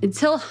again.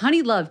 Until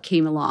Honey Love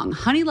came along.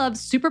 Honey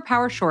Love's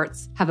Superpower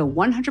shorts have a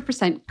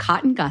 100%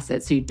 cotton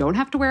gusset, so you don't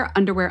have to wear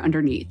underwear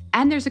underneath.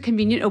 And there's a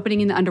convenient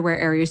opening in the underwear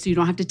area, so you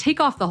don't have to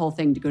take off the whole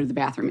thing to go to the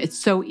bathroom. It's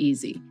so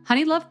easy.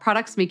 Honey Love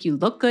products make you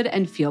look good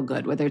and feel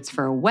good, whether it's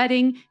for a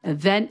wedding,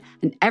 event,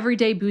 an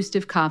everyday boost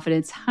of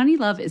confidence. Honey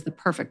Love is the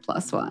perfect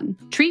plus one.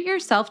 Treat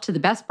yourself to the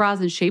best bras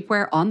and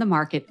shapewear on the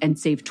market and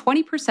save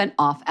 20%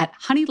 off at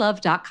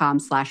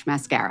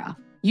honeylove.com/mascara.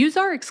 Use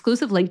our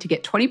exclusive link to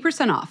get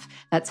 20% off.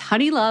 That's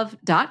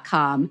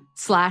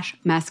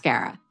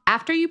honeylove.com/mascara.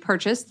 After you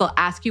purchase, they'll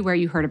ask you where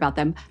you heard about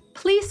them.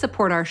 Please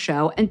support our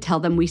show and tell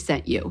them we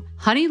sent you.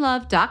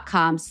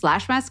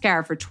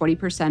 honeylove.com/mascara for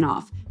 20%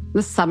 off.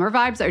 The summer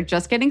vibes are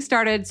just getting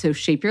started, so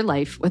shape your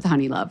life with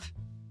Honey Love.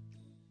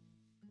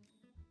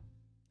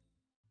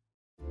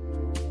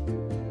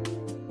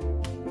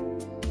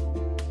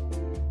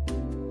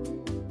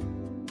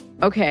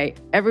 Okay,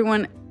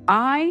 everyone,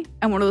 I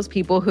am one of those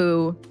people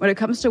who, when it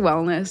comes to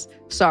wellness,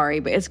 sorry,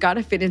 but it's got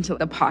to fit into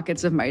the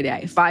pockets of my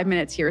day. 5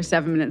 minutes here,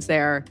 7 minutes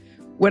there.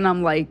 When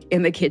I'm like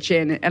in the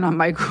kitchen and I'm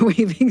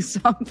microwaving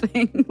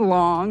something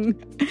long,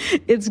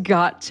 it's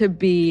got to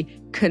be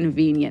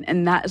convenient.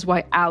 And that is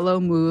why Alo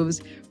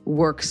Moves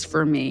works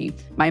for me.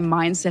 My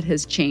mindset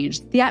has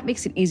changed. The app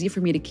makes it easy for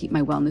me to keep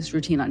my wellness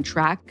routine on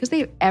track because they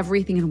have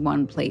everything in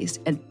one place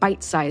and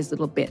bite-sized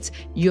little bits: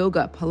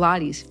 yoga,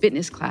 Pilates,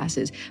 fitness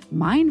classes,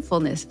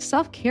 mindfulness,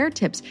 self-care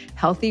tips,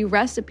 healthy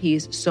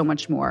recipes, so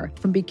much more.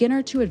 From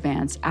beginner to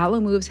advanced,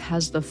 Alo Moves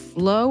has the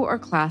flow or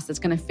class that's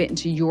going to fit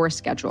into your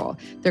schedule.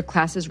 Their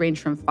classes range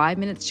from 5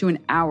 minutes to an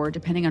hour,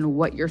 depending on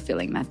what you're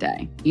feeling that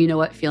day. You know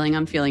what feeling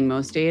I'm feeling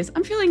most days?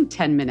 I'm feeling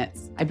 10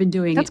 minutes. I've been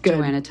doing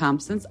Joanna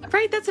Thompson's.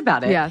 Right, that's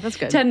about it. Yeah, that's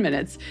good. 10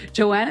 minutes.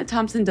 Joanna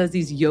Thompson does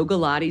these yoga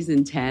lattes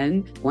in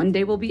 10. One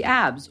day will be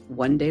abs.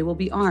 One day will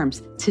be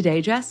arms.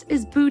 Today, Jess,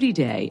 is booty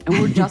day. And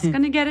we're just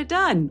going to get it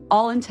done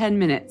all in 10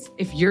 minutes.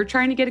 If you're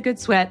trying to get a good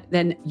sweat,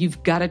 then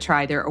you've got to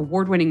try their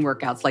award-winning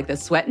workouts like the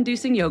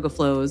sweat-inducing yoga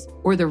flows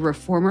or the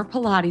reformer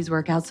Pilates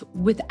workouts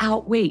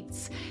without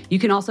weights. You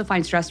can also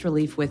find stress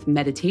relief with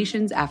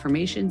meditations,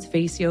 affirmations,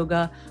 face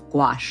yoga,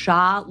 gua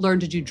sha, learn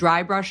to do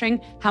dry brushing.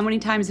 How many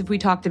times have we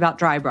talked about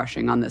dry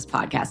brushing on this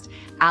podcast?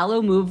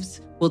 Alo Moves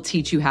will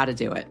teach you how to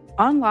do it.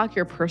 Unlock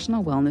your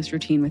personal wellness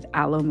routine with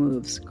Alo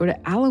Moves. Go to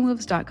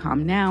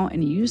alomoves.com now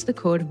and use the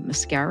code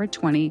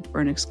MASCARA20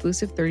 for an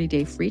exclusive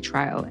 30-day free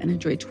trial and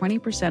enjoy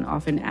 20%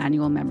 off an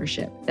annual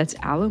membership. That's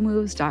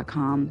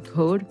alomoves.com,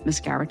 code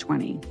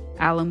MASCARA20.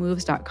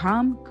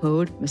 alomoves.com,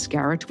 code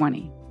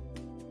MASCARA20.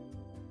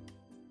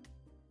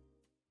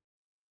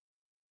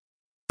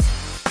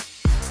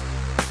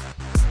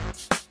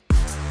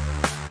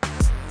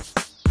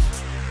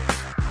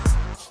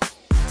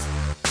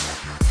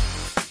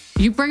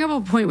 You bring up a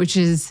point, which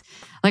is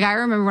like, I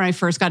remember when I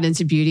first got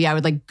into beauty, I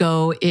would like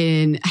go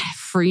in,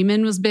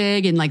 Freeman was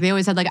big and like they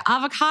always had like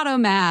avocado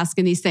mask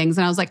and these things.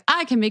 And I was like,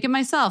 I can make it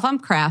myself. I'm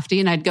crafty.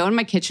 And I'd go in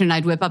my kitchen and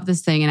I'd whip up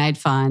this thing and I had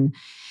fun.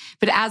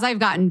 But as I've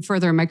gotten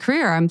further in my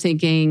career, I'm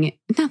thinking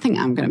nothing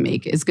I'm going to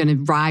make is going to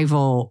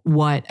rival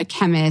what a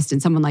chemist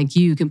and someone like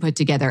you can put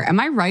together. Am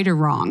I right or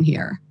wrong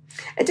here?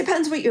 It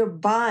depends what you're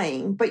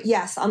buying. But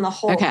yes, on the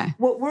whole,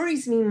 What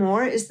worries me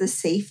more is the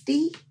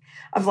safety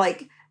of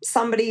like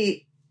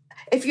somebody...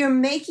 If you're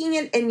making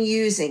it and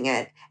using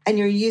it, and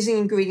you're using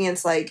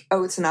ingredients like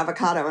oats and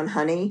avocado and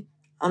honey,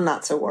 I'm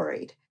not so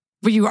worried.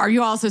 But are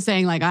you also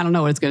saying like, I don't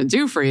know what it's going to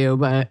do for you,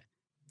 but...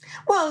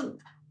 Well,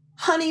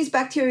 honey's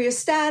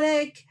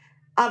bacteriostatic.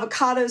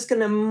 Avocado's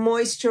going to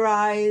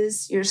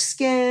moisturize your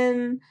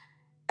skin.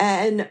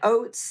 And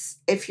oats,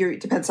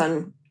 depends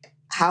on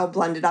how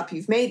blended up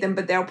you've made them,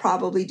 but they'll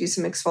probably do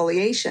some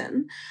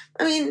exfoliation.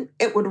 I mean,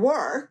 it would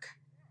work.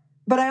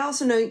 But I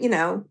also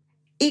know,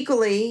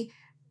 equally...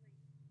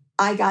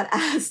 I got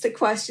asked a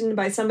question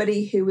by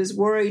somebody who was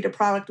worried a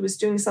product was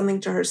doing something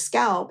to her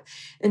scalp,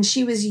 and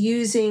she was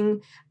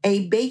using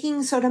a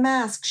baking soda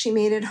mask she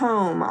made at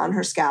home on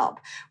her scalp,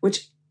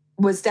 which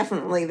was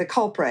definitely the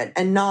culprit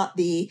and not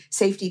the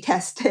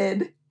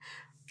safety-tested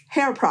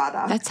hair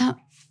product. That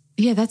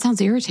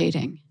sounds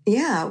irritating.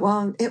 Yeah,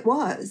 well, it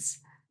was.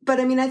 But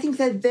I mean, I think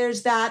that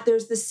there's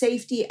the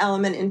safety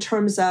element in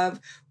terms of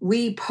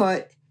we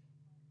put...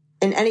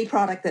 In any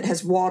product that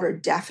has water,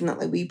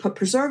 definitely, we put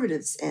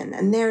preservatives in,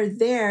 and they're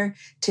there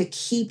to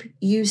keep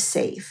you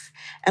safe.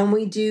 And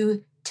we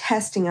do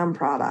testing on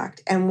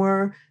product, and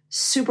we're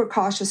super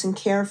cautious and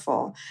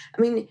careful.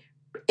 I mean,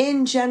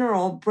 in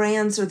general,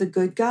 brands are the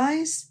good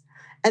guys,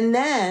 and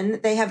then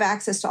they have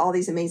access to all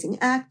these amazing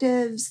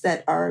actives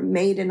that are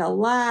made in a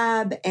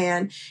lab.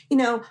 And,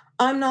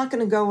 I'm not going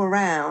to go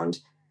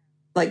around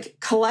like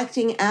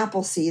collecting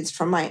apple seeds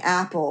from my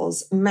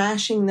apples,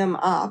 mashing them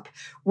up,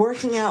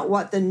 working out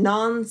what the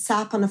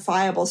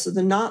non-saponifiable, so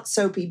the not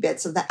soapy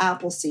bits of the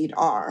apple seed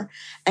are,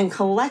 and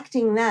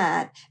collecting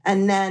that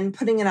and then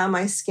putting it on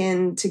my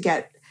skin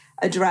to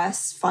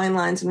address fine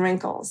lines and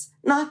wrinkles.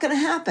 Not going to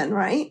happen,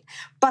 right?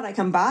 But I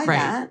can buy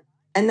that.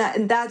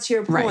 And that's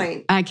your point.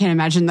 Right. I can't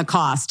imagine the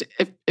cost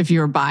if you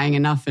were buying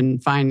enough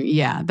and finding.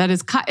 Yeah,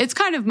 it's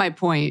kind of my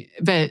point.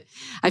 But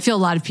I feel a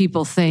lot of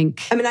people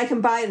think. I mean, I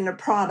can buy it in a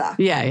product.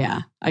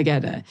 Yeah, I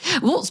get it.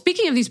 Well,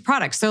 speaking of these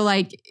products, so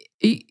like,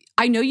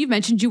 I know you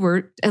mentioned you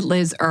worked at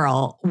Liz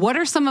Earle. What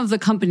are some of the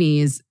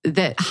companies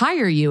that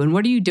hire you, and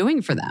what are you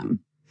doing for them?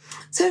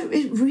 So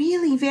it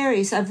really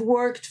varies. I've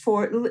worked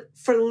for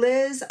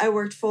Liz. I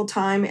worked full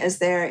time as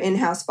their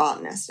in-house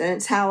botanist, and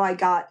it's how I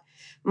got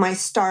my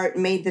start,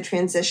 made the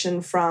transition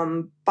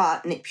from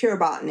pure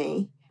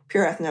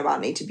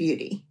ethnobotany to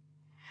beauty.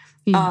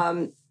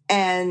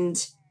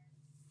 And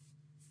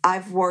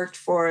I've worked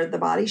for The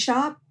Body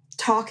Shop,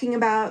 talking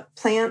about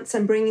plants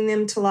and bringing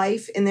them to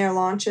life in their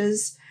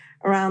launches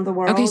around the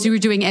world. Okay, so you were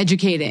doing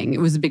educating. It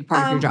was a big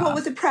part of your job. Well,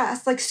 with the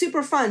press, like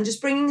super fun,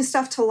 just bringing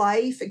stuff to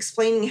life,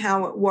 explaining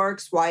how it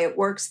works, why it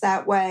works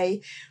that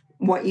way,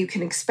 what you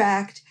can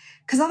expect.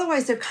 Because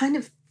otherwise they're kind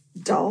of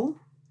dull.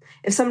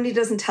 If somebody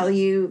doesn't tell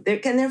you,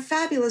 and there are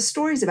fabulous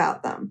stories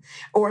about them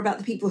or about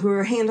the people who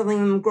are handling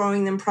them,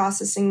 growing them,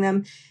 processing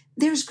them.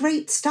 There's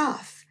great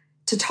stuff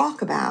to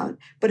talk about.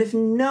 But if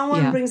no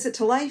one brings it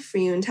to life for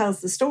you and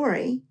tells the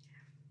story,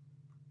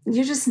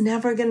 you're just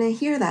never going to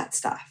hear that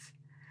stuff.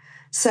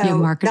 So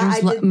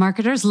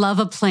marketers love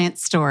a plant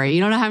story.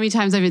 You don't know how many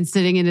times I've been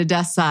sitting in a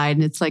desk side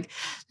and it's like,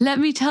 let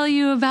me tell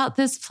you about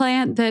this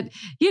plant that,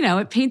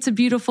 it paints a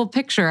beautiful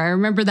picture. I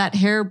remember that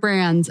hair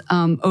brand,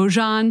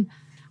 Ojan,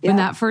 when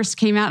that first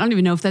came out. I don't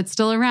even know if that's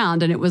still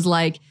around. And it was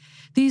like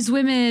these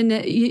women,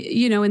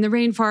 in the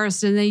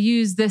rainforest, and they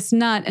use this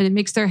nut and it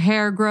makes their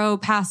hair grow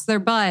past their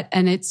butt.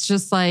 And it's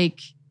just like,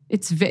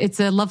 it's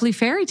a lovely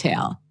fairy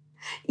tale.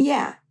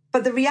 Yeah.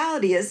 But the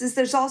reality is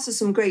there's also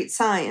some great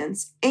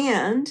science.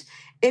 And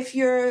if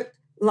you're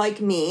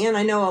like me, and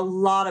I know a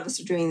lot of us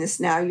are doing this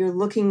now, you're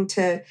looking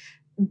to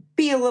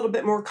be a little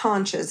bit more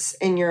conscious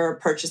in your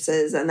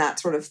purchases and that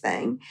sort of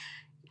thing.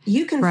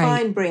 You can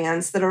find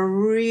brands that are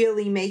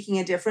really making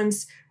a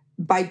difference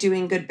by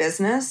doing good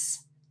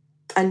business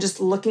and just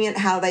looking at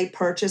how they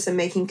purchase and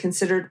making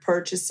considered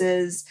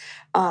purchases.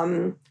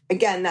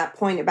 Again, that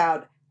point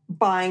about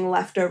buying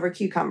leftover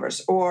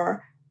cucumbers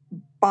or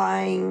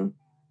buying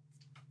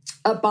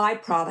a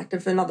byproduct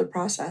of another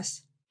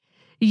process.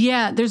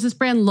 Yeah, there's this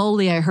brand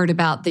Loli I heard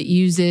about that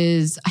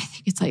uses, I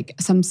think it's like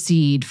some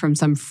seed from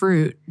some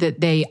fruit that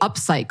they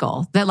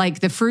upcycle. That like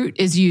the fruit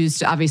is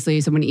used,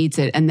 obviously someone eats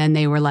it, and then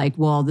they were like,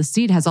 well, the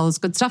seed has all this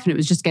good stuff and it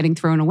was just getting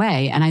thrown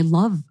away. And I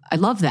love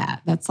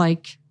that. That's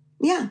like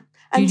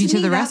beauty to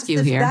the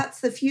rescue here. That's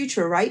the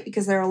future, right?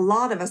 Because there are a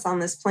lot of us on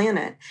this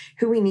planet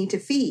who we need to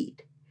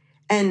feed.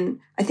 And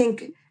I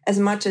think as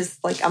much as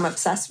like I'm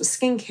obsessed with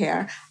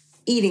skincare,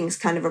 eating's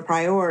kind of a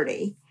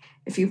priority.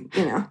 If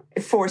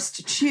if forced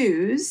to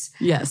choose.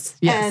 Yes.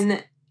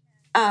 And,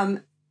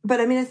 but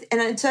I mean,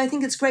 so I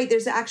think it's great.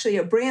 There's actually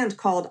a brand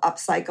called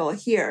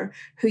Upcycle here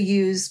who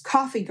use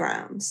coffee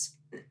grounds.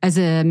 As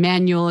a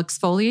manual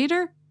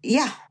exfoliator?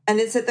 Yeah. And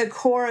it's at the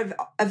core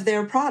of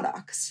their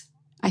products.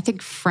 I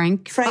think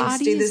Frank's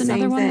do the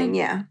same thing.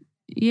 Yeah.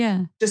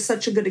 Yeah. Just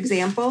such a good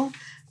example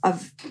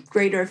of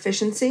greater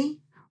efficiency.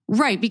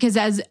 Right, because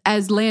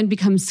as land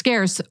becomes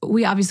scarce,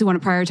 we obviously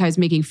want to prioritize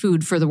making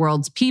food for the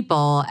world's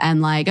people.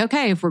 And like,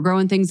 okay, if we're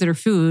growing things that are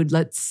food,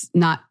 let's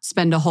not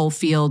spend a whole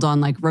field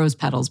on like rose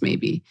petals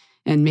maybe.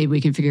 And maybe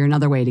we can figure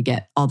another way to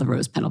get all the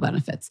rose petal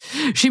benefits.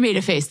 She made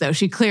a face though.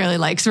 She clearly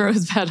likes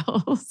rose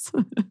petals.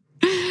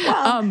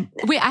 Well,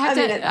 wait, I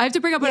have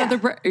to bring up another.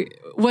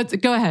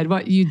 Go ahead.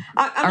 I'm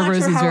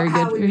not sure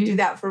how we would do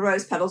that for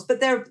rose petals, but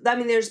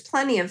there's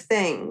plenty of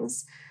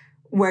things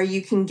where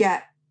you can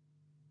get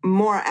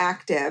more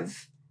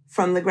active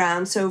from the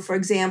ground. So, for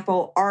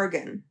example,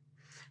 argan,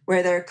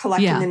 where they're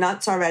collecting the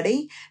nuts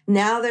already.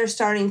 Now they're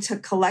starting to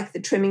collect the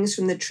trimmings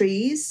from the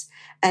trees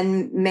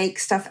and make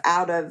stuff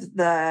out of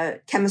the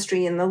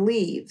chemistry in the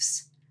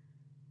leaves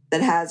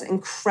that has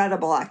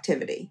incredible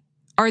activity.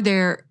 Are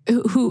there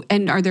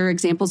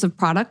examples of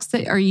products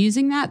that are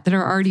using that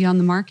are already on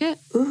the market?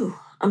 Ooh,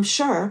 I'm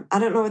sure. I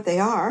don't know what they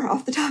are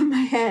off the top of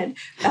my head.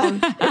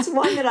 It's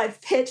one that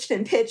I've pitched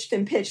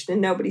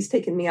and nobody's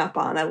taken me up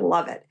on. I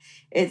love it.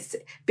 It's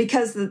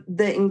because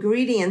the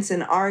ingredients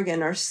in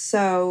argan are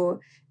so,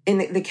 in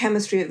the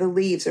chemistry of the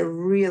leaves are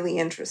really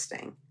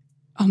interesting.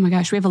 Oh my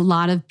gosh, we have a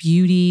lot of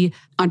beauty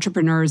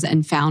entrepreneurs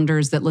and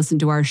founders that listen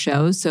to our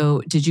show.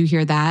 So did you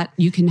hear that?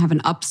 You can have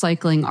an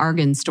upcycling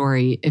argan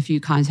story if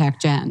you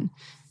contact Jen.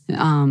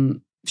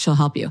 She'll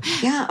help you.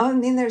 Yeah,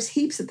 there's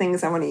heaps of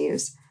things I want to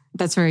use.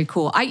 That's very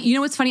cool. You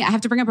know what's funny? I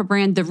have to bring up a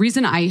brand. The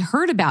reason I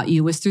heard about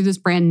you was through this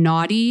brand,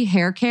 Naughty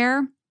Hair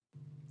Care.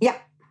 Yeah.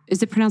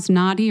 Is it pronounced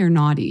Naughty or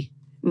Naughty?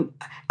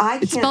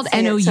 It's spelled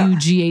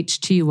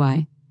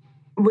Noughty.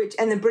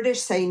 And the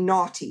British say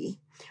naughty,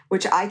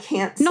 which I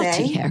can't say.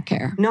 Naughty Hair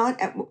Care.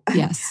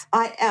 Yes.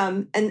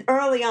 And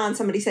early on,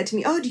 somebody said to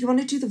me, "Oh, do you want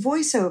to do the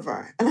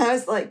voiceover?" And I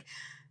was like,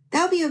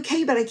 "That would be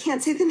okay, but I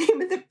can't say the name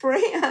of the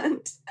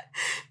brand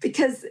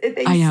because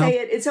they say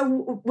it.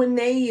 When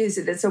they use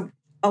it, it's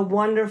a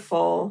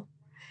wonderful,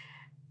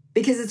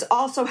 because it's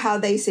also how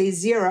they say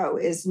zero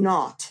is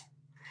not.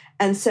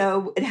 And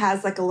so it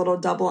has like a little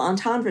double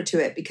entendre to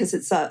it because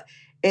it's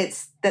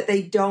that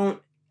they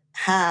don't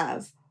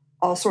have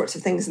all sorts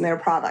of things in their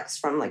products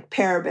from like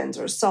parabens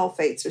or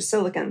sulfates or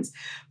silicons,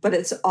 but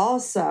it's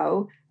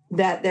also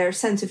that their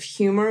sense of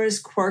humor is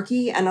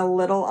quirky and a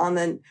little on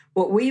the,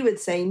 what we would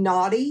say,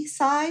 naughty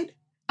side.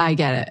 I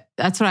get it.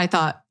 That's what I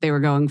thought they were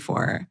going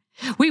for.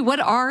 Wait, what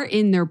are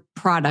in their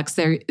products?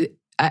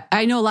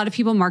 I know a lot of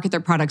people market their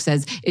products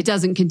as it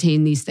doesn't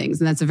contain these things,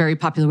 and that's a very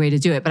popular way to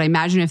do it. But I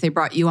imagine if they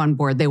brought you on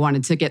board, they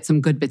wanted to get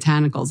some good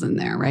botanicals in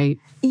there, right?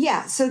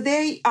 Yeah, so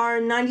they are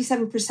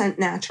 97%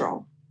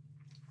 natural,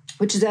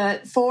 which is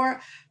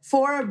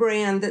for a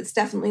brand that's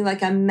definitely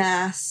like a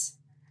mass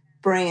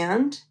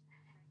brand,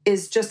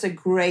 is just a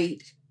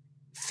great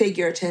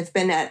figure to have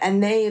been at.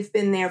 And they have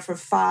been there for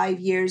 5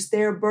 years.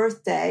 Their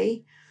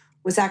birthday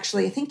was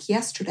actually, I think,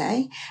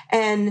 yesterday.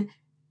 And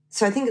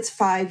so I think it's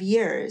 5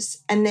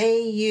 years. And they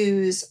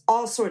use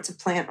all sorts of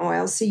plant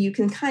oils. So you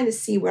can kind of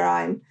see where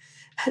I'm.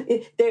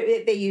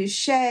 They use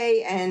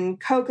shea and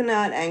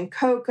coconut and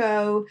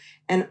cocoa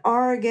and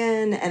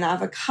argan and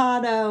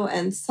avocado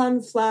and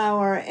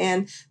sunflower,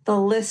 and the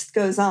list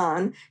goes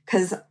on,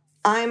 because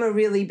I'm a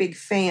really big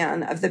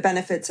fan of the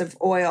benefits of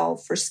oil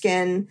for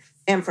skin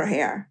and for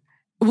hair.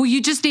 Well,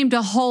 you just named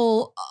a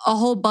whole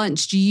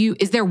bunch.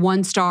 Is there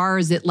one star? Or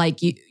is it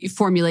like you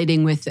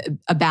formulating with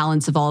a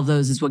balance of all of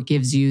those is what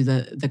gives you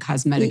the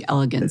cosmetic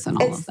elegance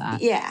and all of that?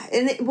 Yeah.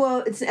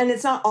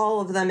 It's not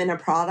all of them in a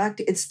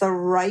product. It's the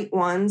right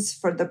ones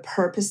for the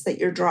purpose that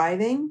you're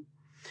driving.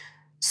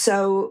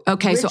 So,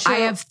 okay. So I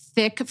have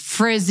thick,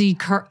 frizzy,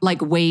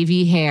 like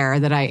wavy hair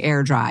that I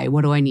air dry.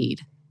 What do I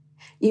need?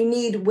 You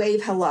need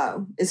Wave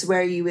Hello is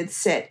where you would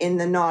sit in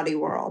the naughty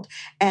world.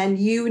 And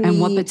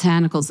what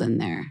botanicals in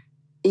there?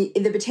 The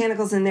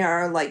botanicals in there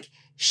are like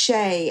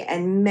shea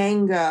and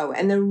mango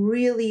and the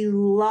really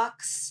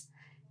luxe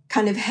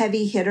kind of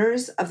heavy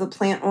hitters of the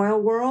plant oil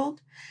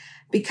world,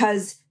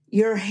 because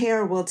your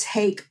hair will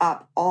take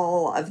up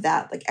all of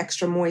that like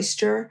extra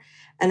moisture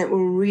and it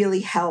will really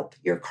help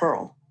your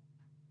curl.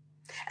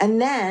 And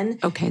then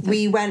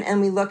we went and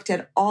we looked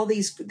at all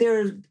these,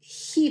 there are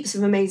heaps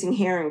of amazing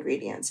hair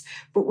ingredients,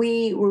 but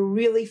we were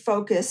really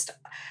focused.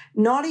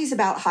 Naughty's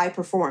about high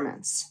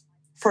performance,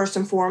 first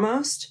and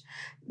foremost,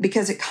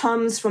 because it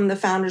comes from the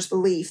founder's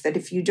belief that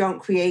if you don't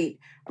create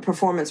a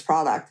performance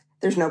product,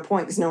 there's no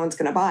point because no one's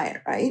going to buy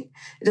it, right?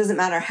 It doesn't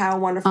matter how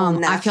wonderful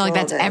and natural I feel like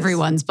that's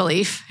everyone's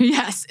belief.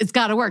 Yes, it's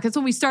got to work. That's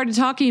what we started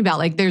talking about.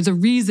 Like there's a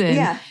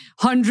reason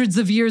hundreds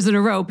of years in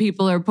a row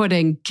people are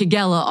putting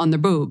Kigella on their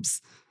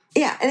boobs.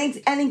 Yeah,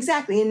 and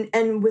exactly.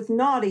 And with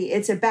Naughty,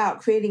 it's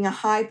about creating a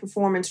high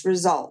performance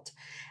result.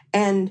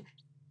 And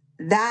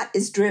that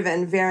is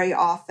driven very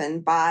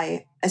often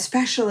by,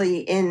 especially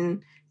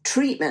in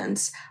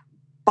treatments,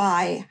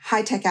 by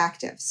high-tech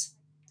actives.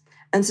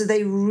 And so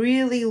they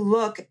really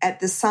look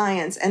at the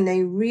science and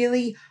they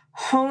really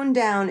hone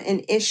down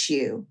an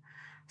issue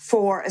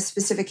for a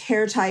specific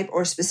hair type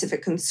or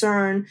specific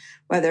concern,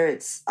 whether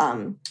it's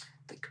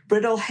like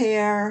brittle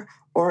hair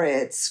or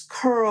it's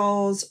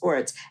curls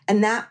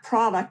and that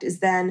product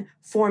is then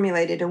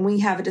formulated. And we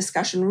have a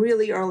discussion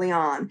really early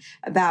on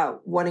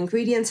about what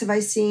ingredients have I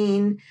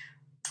seen,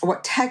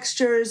 what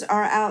textures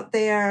are out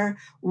there,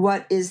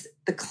 what is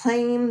the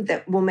claim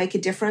that will make a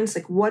difference?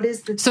 Like, what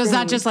is the So it's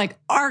not just like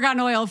argan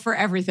oil for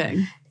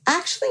everything?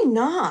 Actually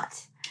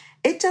not.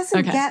 It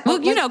doesn't get... Well,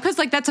 because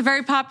like that's a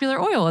very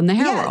popular oil in the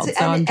hair world.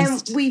 So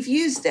and we've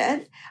used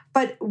it,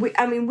 but we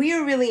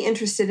are really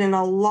interested in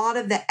a lot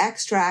of the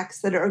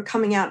extracts that are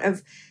coming out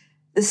of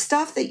the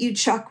stuff that you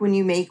chuck when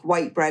you make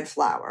white bread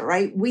flour,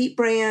 right? Wheat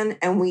bran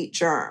and wheat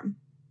germ.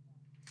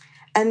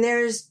 And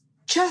there's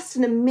just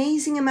an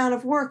amazing amount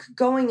of work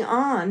going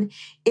on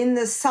in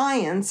the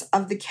science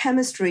of the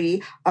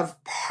chemistry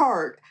of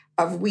part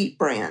of wheat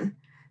bran.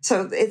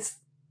 So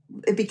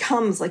it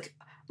becomes like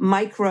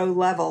micro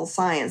level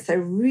science.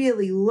 They're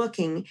really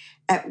looking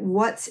at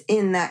what's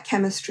in that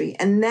chemistry.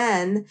 And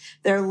then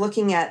they're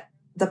looking at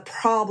the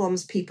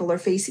problems people are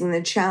facing,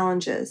 the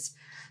challenges.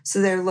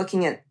 So they're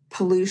looking at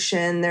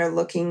pollution. They're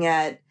looking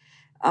at,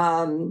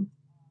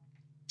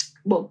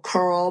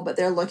 curl, but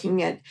they're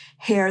looking at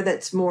hair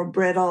that's more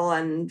brittle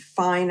and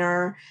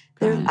finer.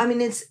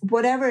 It's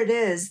whatever it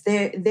is.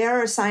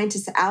 There are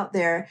scientists out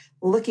there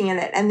looking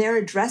at it, and they're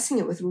addressing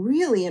it with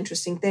really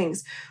interesting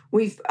things.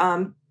 We've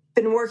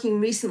been working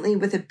recently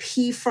with a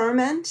pea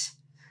ferment,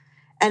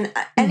 and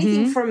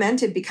anything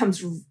fermented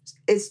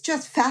it's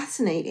just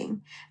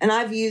fascinating. And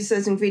I've used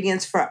those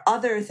ingredients for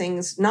other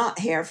things, not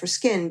hair, for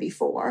skin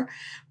before,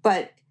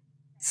 but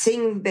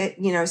seeing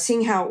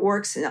how it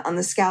works on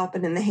the scalp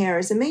and in the hair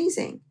is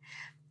amazing.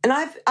 And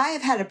I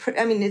have had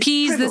it's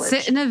peas privilege.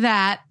 That sit in a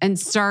vat and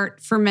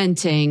start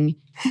fermenting,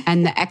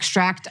 and the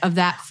extract of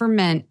that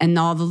ferment and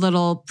all the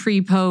little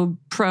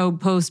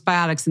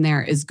postbiotics in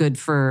there is good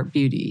for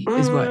beauty,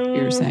 is what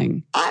you're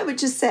saying. I would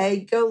just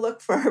say go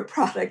look for a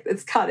product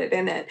that's got it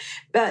in it,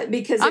 but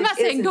because I'm not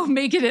saying go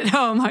make it at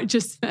home. I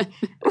just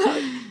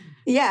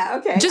Yeah,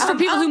 okay. Just for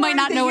people who might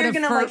not know what you're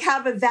going to like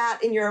have a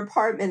vat in your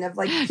apartment of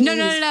like peas No.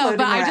 But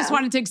around. I just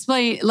wanted to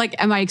explain,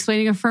 like, am I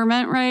explaining a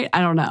ferment right?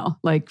 I don't know.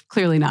 Like,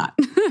 clearly not.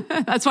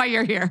 That's why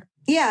you're here.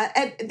 Yeah,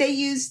 and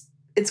peas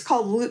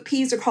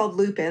are called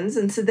lupins.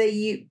 And so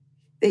they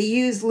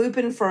use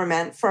lupin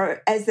ferment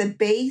as the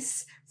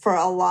base for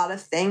a lot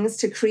of things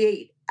to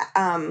create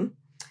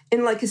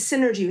in like a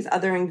synergy with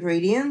other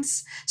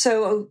ingredients.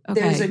 So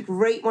There's a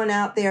great one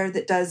out there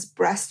that does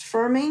breast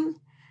firming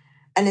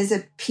and is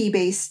a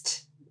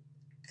pea-based,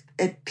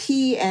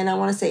 and I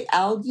want to say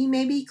algae,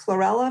 maybe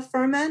chlorella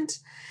ferment.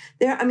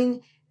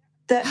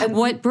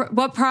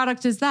 What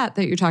product is that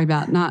you're talking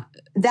about? Not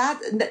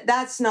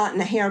that's not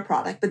in a hair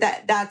product, but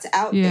that's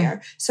out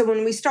there. So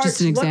when we start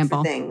to look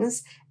for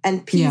things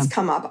and peas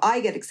come up, I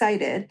get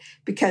excited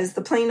because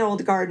the plain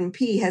old garden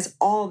pea has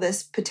all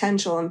this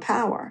potential and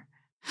power.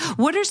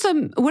 What are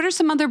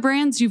some other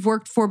brands you've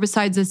worked for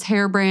besides this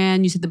hair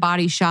brand? You said The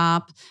Body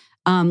Shop.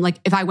 Like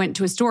if I went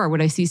to a store,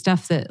 would I see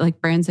stuff that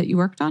like brands that you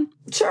worked on?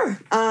 Sure.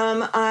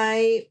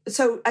 I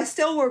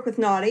still work with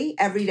Naughty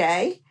every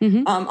day,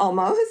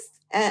 almost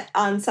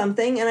on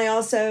something. And I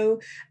also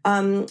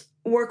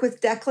work with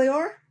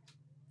Declior,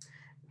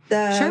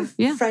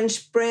 the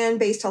French brand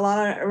based a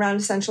lot around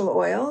essential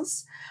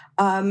oils.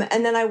 And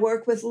then I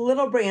work with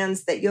little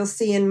brands that you'll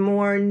see in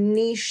more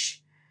niche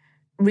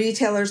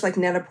retailers like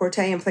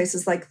Net-a-Porter and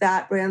places like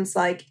that, brands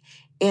like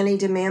Annie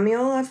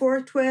DeMamiel I've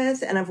worked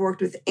with, and I've worked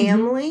with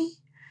Amley.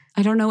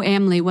 I don't know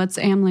Amley. What's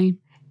Amley?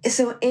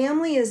 So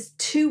Amley is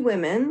two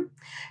women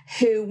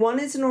who,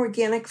 one is an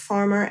organic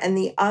farmer and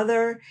the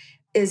other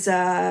is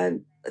a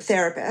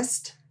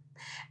therapist.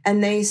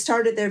 And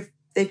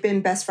they've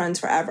been best friends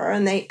forever.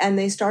 And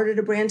they started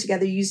a brand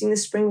together using the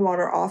spring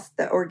water off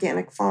the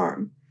organic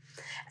farm.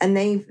 And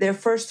their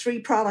first 3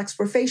 products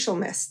were facial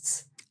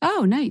mists.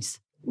 Oh, nice.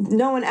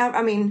 No one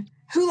ever,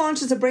 who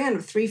launches a brand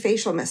with 3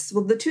 facial mists?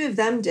 Well, the 2 of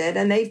them did,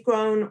 and they've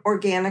grown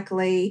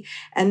organically,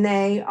 and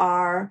they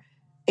are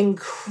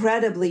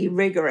incredibly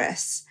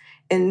rigorous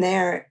in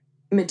their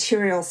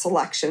material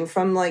selection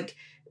from like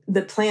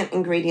the plant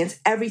ingredients,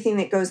 everything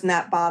that goes in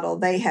that bottle,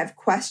 they have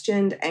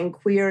questioned and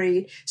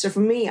queried. So for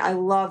me, I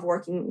love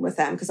working with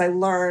them because I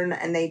learn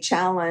and they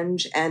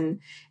challenge, and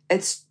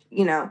it's,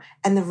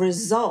 and the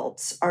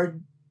results are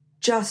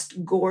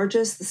just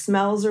gorgeous. The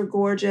smells are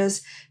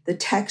gorgeous. The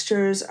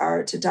textures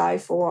are to die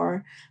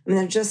for.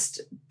 They're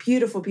just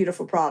beautiful,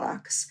 beautiful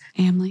products.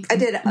 Amley. I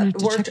did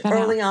worked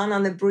early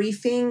on the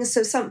briefing.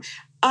 So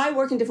I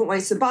work in different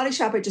ways. So Body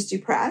Shop, I just do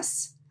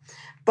press.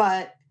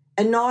 But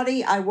at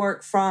Naughty, I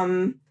work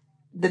from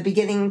the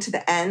beginning to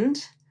the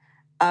end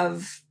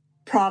of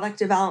product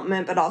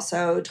development, but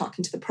also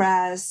talking to the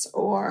press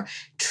or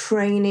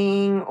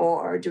training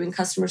or doing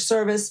customer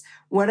service,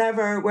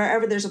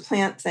 wherever there's a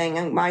plant thing,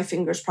 and my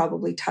fingers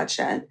probably touch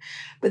it.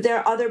 But there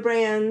are other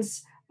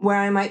brands where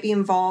I might be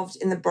involved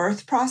in the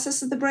birth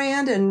process of the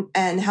brand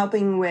and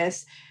helping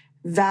with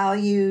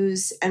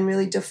values and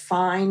really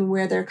define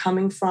where they're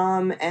coming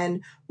from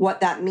and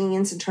what that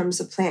means in terms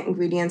of plant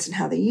ingredients and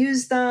how they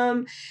use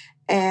them,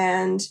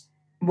 and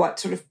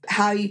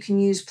how you can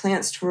use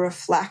plants to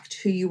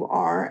reflect who you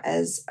are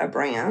as a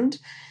brand.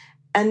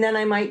 And then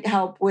I might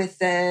help with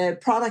the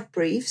product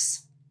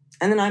briefs,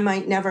 and then I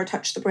might never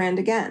touch the brand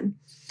again.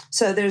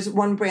 So there's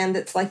one brand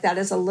that's like that,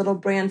 is a little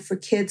brand for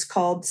kids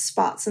called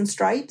Spots and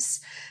Stripes.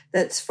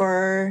 That's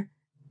for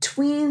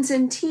tweens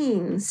and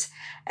teens.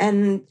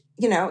 And,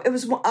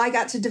 I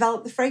got to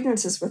develop the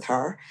fragrances with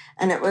her.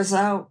 And it was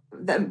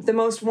the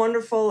most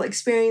wonderful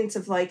experience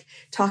of like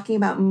talking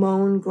about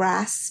mown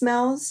grass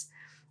smells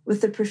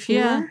with the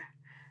perfumer,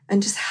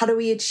 and just how do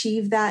we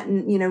achieve that,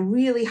 and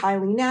really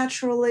highly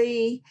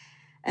naturally.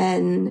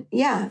 And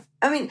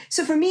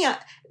so for me,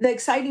 the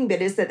exciting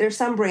bit is that there's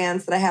some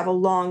brands that I have a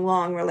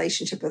long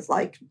relationship with,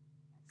 like,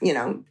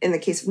 in the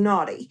case of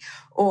Naughty,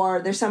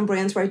 or there's some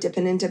brands where I dip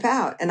in and dip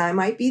out, and I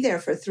might be there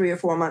for 3 or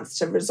 4 months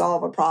to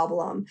resolve a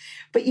problem.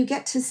 But you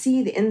get to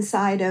see the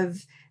inside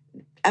of,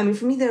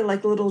 for me, they're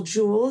like little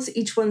jewels.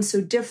 Each one's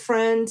so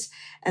different,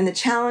 and the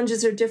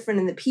challenges are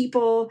different, and the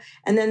people,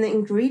 and then the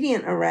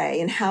ingredient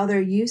array and how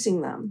they're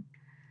using them.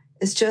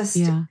 It's just,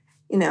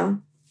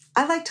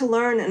 I like to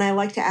learn and I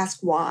like to ask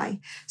why.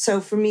 So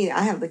for me,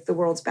 I have like the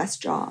world's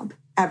best job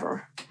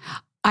ever.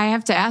 I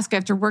have to ask,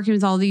 after working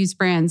with all these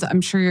brands,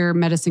 I'm sure your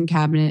medicine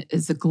cabinet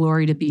is a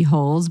glory to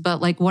behold,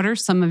 but like, what are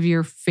some of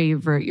your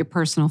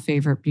personal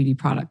favorite beauty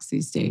products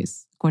these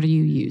days? What are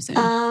you using?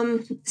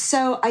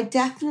 So I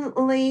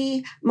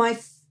definitely,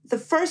 the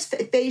first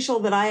facial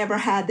that I ever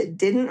had that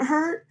didn't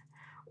hurt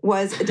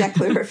was a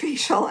Declior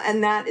facial.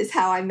 And that is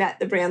how I met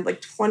the brand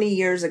like 20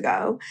 years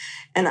ago.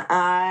 And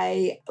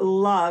I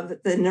love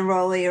the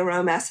Neroli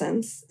Aroma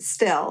Essence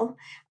still.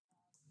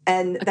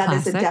 And that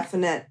is a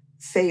definite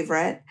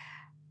favorite.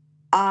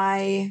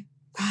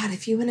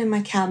 If you went in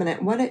my cabinet,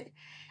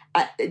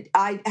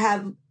 I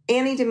have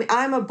Annie DeMamiel.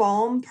 I'm a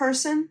balm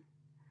person.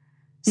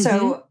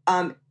 So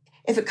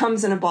if it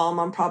comes in a balm,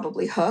 I'm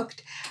probably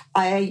hooked.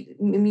 I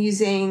am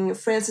using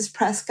Francis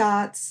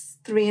Prescott's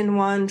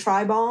 3-in-1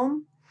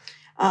 Tri-Balm.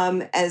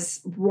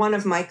 As one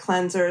of my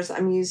cleansers.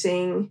 I'm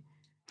using...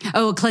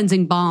 Oh, a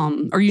cleansing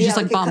balm. Or you just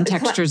like balm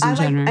textures in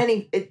general?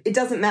 It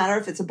doesn't matter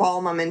if it's a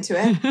balm, I'm into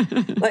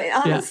it. Like,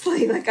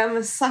 honestly, like I'm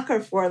a sucker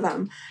for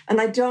them.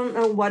 And I don't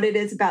know what it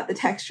is about the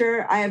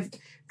texture. I have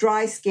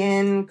dry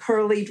skin,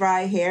 curly,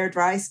 dry hair,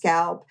 dry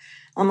scalp.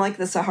 I'm like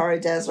the Sahara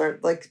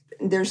Desert. Like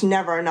there's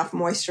never enough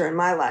moisture in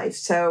my life.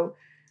 So,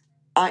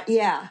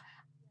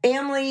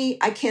 Amley,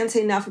 I can't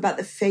say enough about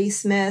the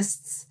face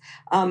mists.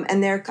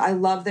 And I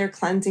love their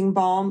cleansing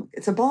balm.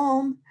 It's a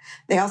balm.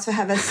 They also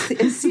have a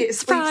sleep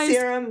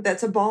serum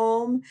that's a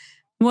balm.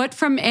 What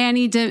from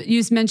Annie?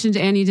 You mentioned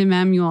Annie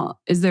DeManuel.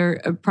 Is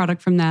there a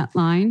product from that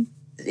line?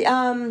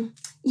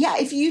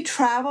 If you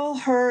travel,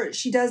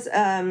 she does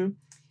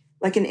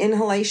like an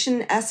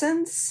inhalation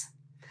essence,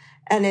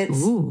 and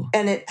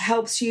it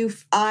helps you.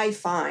 I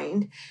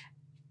find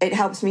it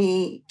helps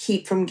me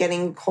keep from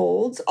getting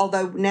colds.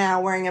 Although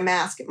now wearing a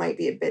mask, it might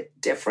be a bit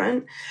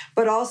different.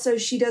 But also,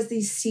 she does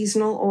these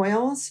seasonal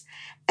oils,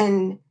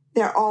 and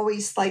they're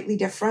always slightly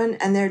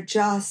different, and they're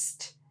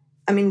just,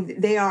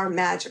 they are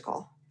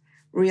magical.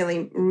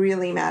 Really,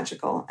 really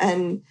magical.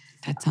 And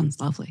that sounds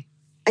lovely.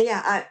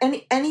 Yeah,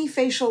 any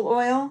facial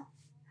oil,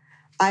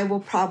 I will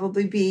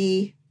probably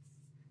be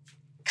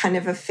kind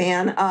of a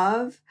fan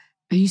of.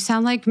 You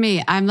sound like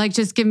me. I'm like,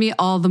 just give me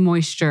all the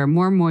moisture,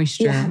 more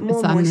moisture. Yeah,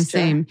 more moisture. I'm the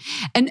same.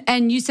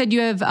 And you said you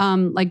have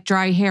like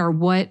dry hair.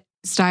 What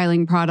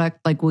styling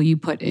product will you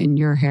put in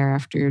your hair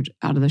after you're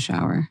out of the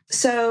shower?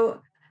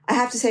 So I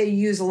have to say I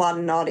use a lot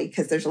of Naughty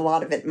because there's a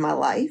lot of it in my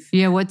life.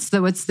 Yeah, what's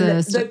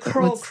the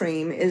curl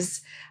cream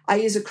is, I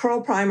use a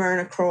curl primer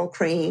and a curl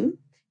cream.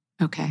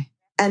 Okay.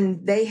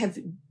 And they have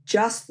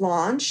just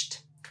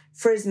launched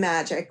Frizz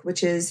Magic,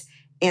 which is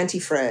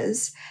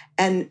anti-frizz.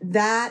 And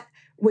that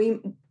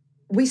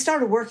we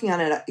started working on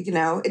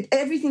it,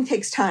 everything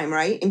takes time,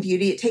 right? In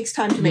beauty, it takes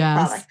time to make a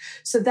product.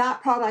 So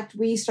that product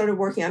we started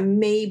working on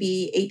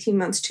maybe 18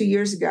 months, 2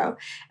 years ago.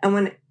 And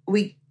when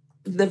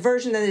the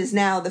version that is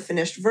now the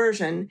finished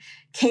version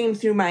came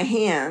through my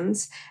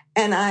hands,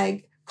 and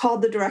I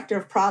called the director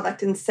of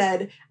product and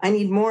said, I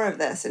need more of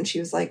this. And she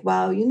was like,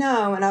 well, and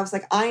I was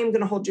like, I am going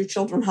to hold your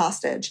children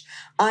hostage.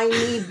 I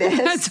need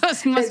this.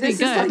 This must be good.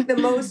 This is like the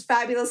most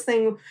fabulous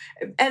thing.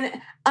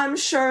 And I'm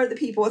sure the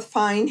people with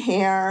fine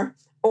hair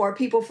or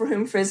people for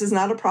whom frizz is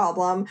not a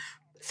problem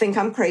think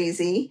I'm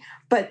crazy,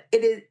 but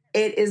it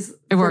is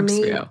for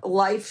me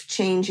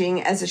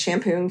life-changing as a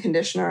shampoo and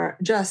conditioner,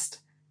 just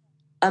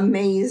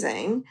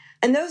amazing.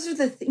 And those are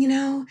the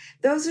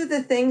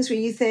things where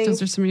you think,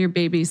 those are some of your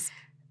babies.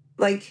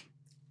 Like,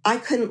 I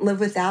couldn't live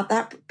without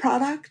that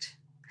product.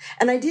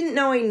 And I didn't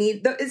know I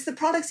need, it's the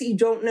products that you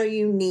don't know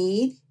you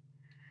need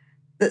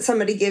that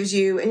somebody gives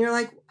you. And you're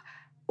like,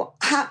 well,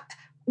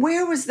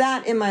 where was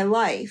that in my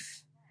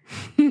life?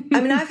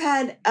 I've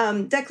had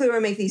Declure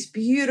make these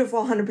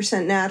beautiful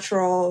 100%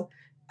 natural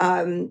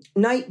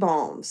night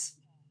balms.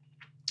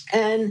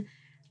 And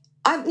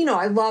I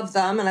love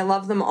them, and I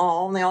love them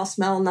all, and they all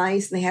smell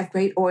nice, and they have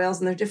great oils,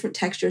 and they're different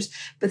textures.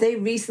 But they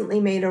recently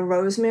made a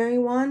rosemary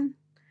one,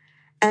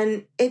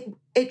 and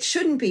it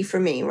shouldn't be for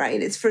me,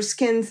 right? It's for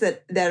skins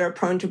that are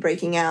prone to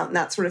breaking out and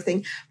that sort of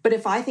thing. But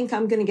if I think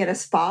I'm going to get a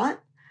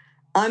spot,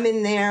 I'm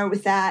in there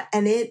with that,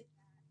 and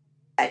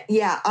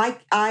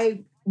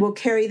I will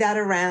carry that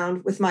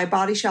around with my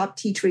Body Shop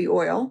tea tree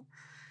oil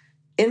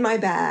in my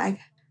bag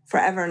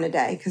forever and a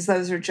day, because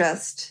those are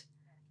just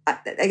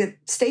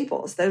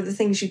staples. They're the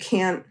things you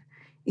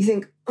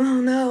think, oh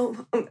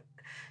no,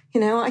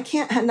 I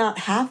can't not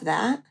have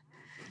that.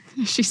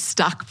 She's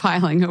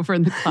stockpiling over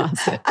in the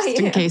closet just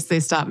in case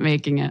they stop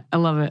making it. I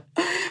love it.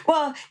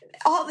 Well,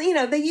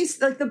 they used,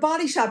 like the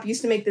Body Shop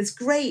used to make this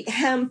great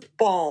hemp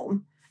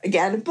balm.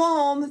 Again,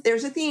 balm,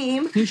 there's a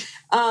theme.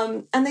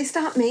 And they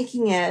stopped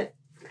making it.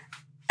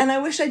 And I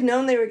wish I'd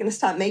known they were going to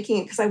stop making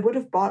it, because I would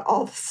have bought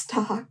all the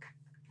stock.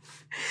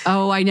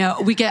 Oh, I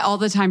know. We get all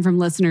the time from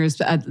listeners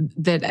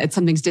that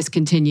something's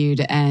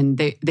discontinued, and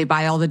they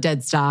buy all the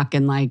dead stock,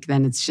 and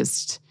then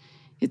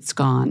it's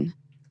gone.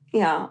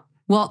 Yeah.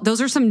 Well,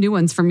 those are some new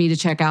ones for me to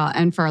check out,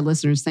 and for our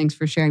listeners. Thanks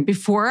for sharing.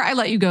 Before I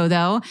let you go,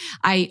 though,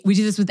 we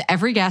do this with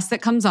every guest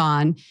that comes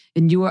on,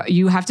 and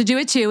you have to do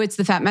it too. It's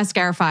the Fat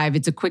Mascara 5.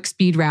 It's a quick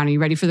speed round. Are you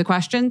ready for the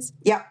questions?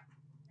 Yep.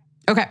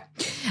 Okay.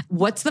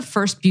 What's the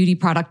first beauty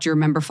product you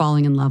remember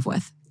falling in love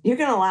with? You're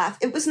going to laugh.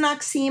 It was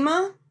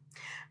Noxzema.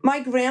 My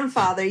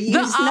grandfather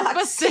used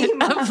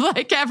Noxzema.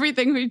 Of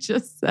everything we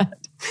just said.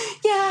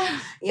 Yeah,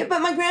 but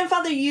my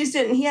grandfather used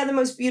it, and he had the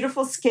most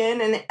beautiful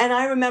skin. And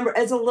I remember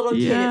as a little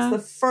kid, it's the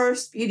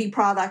first beauty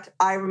product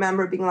I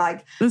remember being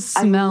like,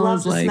 I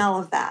love the smell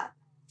of that.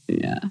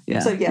 Yeah.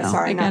 So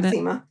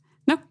Noxzema.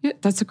 No,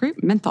 that's a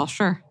great menthol,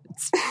 sure.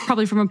 It's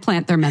probably from a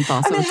plant, they're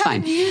menthol, so it's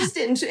fine. I haven't used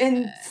it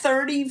in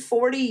 30,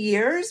 40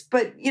 years,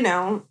 but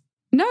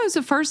No, it's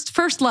a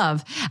first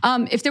love.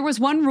 If there was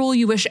one rule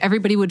you wish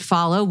everybody would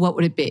follow, what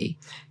would it be?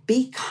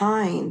 Be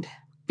kind.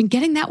 Been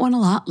getting that one a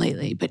lot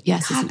lately, but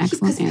yes, it's an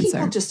excellent answer.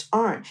 People just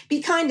aren't.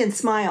 Be kind and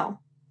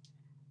smile.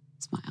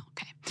 Smile,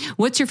 okay.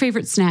 What's your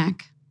favorite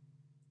snack?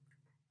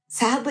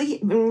 sadly,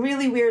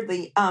 really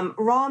weirdly,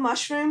 raw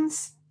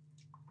mushrooms.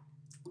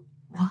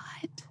 What?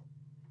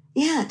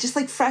 Yeah, just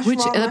like fresh Which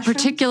raw mushrooms.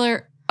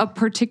 a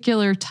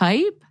particular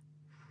type?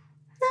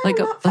 No, Like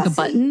not a fussy.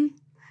 button?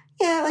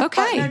 Yeah, like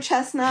Okay. button or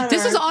chestnut.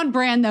 This or, is on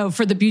brand, though,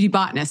 for the beauty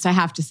botanist, I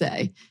have to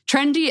say.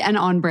 Trendy and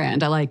on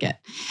brand. I like it.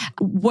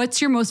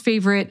 What's your most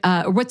favorite,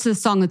 or what's the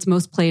song that's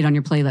most played on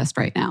your playlist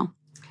right now?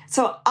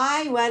 So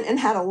I went and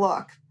had a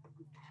look.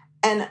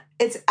 And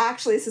it's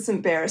actually, this is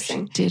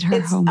embarrassing. She did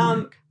her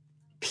homework.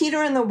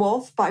 Peter and the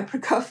Wolf by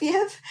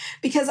Prokofiev,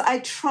 because I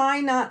try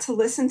not to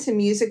listen to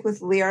music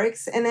with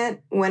lyrics in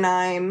it when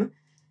I'm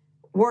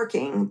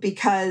working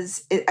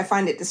because I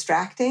find it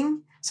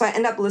distracting. So I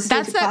end up listening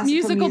That's to that classical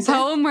musical music.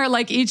 poem where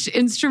like each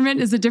instrument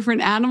is a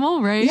different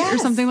animal, right? Yes. Or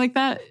something like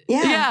that.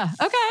 Yeah.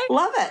 Okay.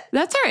 Love it.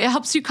 That's all right. It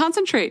helps you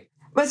concentrate.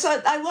 But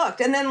so I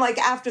looked, and then like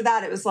after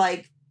that, it was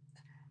like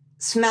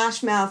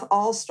Smash Mouth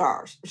All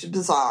Stars, which is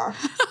bizarre.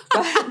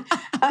 But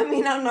I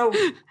mean, I don't know.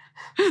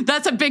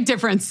 That's a big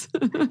difference.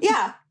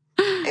 Yeah.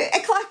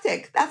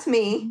 Eclectic. That's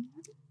me.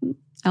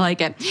 I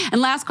like it.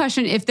 And last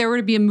question, if there were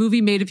to be a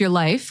movie made of your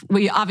life,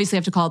 we obviously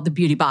have to call it The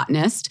Beauty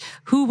Botanist,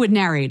 who would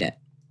narrate it?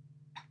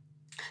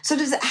 So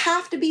does it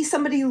have to be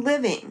somebody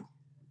living?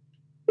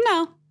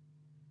 No.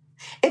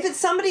 If it's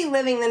somebody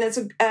living, then it's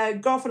a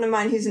girlfriend of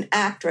mine who's an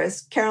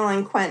actress,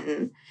 Caroline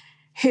Quentin,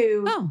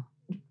 who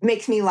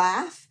makes me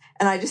laugh.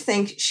 And I just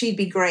think she'd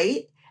be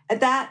great at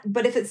that.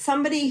 But if it's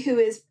somebody who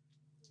is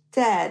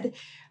dead,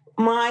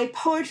 my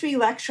poetry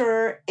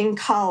lecturer in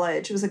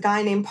college was a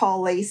guy named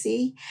Paul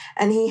Lacey,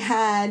 and he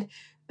had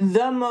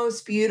the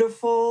most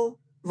beautiful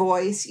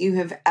voice you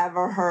have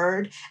ever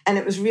heard. And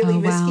it was really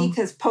risky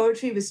because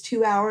poetry was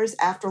 2 hours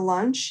after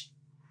lunch.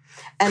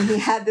 And he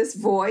had this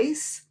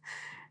voice.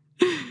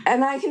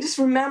 And I can just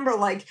remember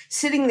like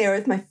sitting there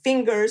with my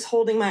fingers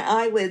holding my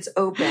eyelids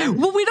open.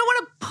 Well, we don't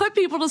want to put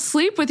people to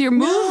sleep with your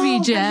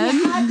movie, Jen. But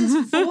he had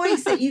this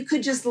voice that you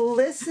could just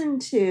listen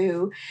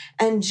to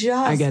and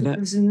just, it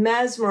was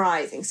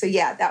mesmerizing. So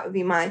yeah, that would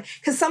be mine.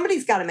 Because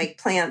somebody's got to make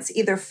plants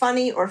either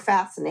funny or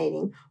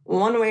fascinating,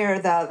 one way or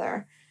the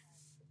other.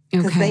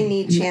 Because they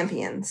need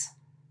champions.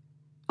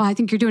 Well, I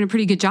think you're doing a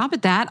pretty good job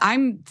at that.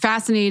 I'm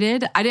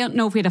fascinated. I don't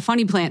know if we had a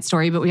funny plant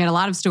story, but we had a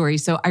lot of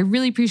stories. So I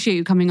really appreciate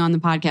you coming on the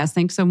podcast.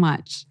 Thanks so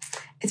much.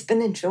 It's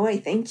been a joy.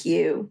 Thank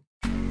you.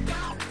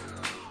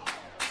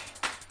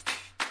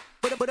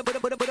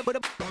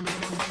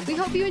 We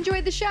hope you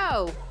enjoyed the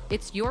show.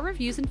 It's your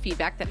reviews and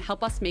feedback that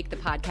help us make the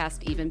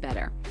podcast even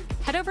better.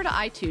 Head over to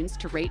iTunes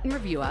to rate and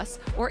review us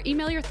or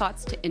email your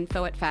thoughts to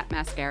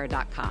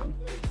info@fatmascara.com.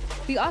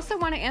 We also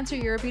want to answer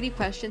your beauty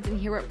questions and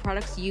hear what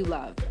products you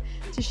love.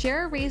 To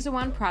share a Razor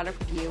One product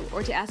review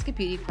or to ask a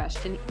beauty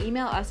question,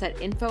 email us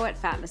at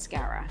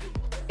info@fatmascara.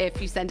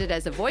 If you send it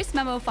as a voice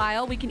memo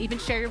file, we can even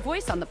share your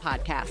voice on the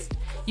podcast.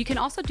 You can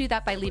also do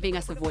that by leaving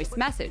us a voice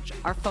message.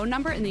 Our phone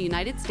number in the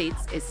United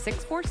States is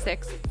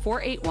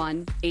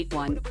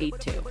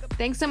 646-481-8182.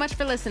 Thanks so much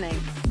for listening.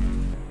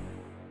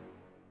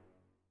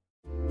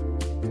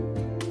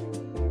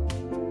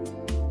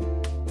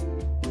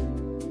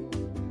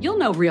 You'll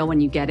know real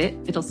when you get it.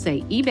 It'll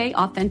say eBay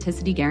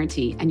Authenticity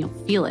Guarantee, and you'll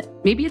feel it.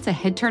 Maybe it's a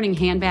head-turning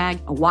handbag,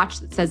 a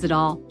watch that says it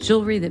all,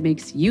 jewelry that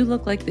makes you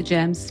look like the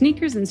gem,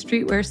 sneakers and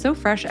streetwear so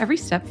fresh every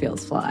step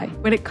feels fly.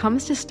 When it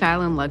comes to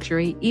style and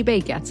luxury,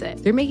 eBay gets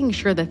it. They're making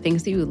sure the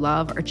things that you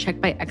love are checked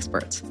by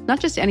experts. Not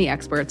just any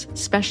experts,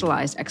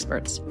 specialized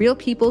experts. Real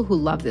people who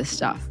love this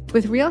stuff.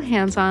 With real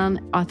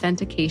hands-on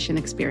authentication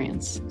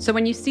experience. So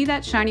when you see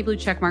that shiny blue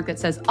checkmark that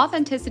says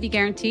Authenticity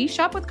Guarantee,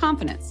 shop with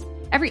confidence.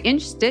 Every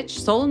inch, stitch,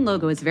 sole, and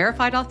logo is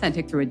verified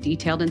authentic through a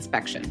detailed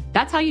inspection.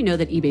 That's how you know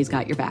that eBay's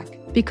got your back.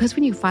 Because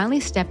when you finally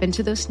step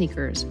into those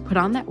sneakers, put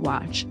on that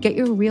watch, get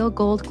your real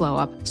gold glow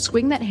up,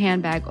 swing that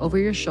handbag over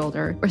your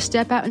shoulder, or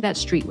step out in that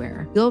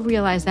streetwear, you'll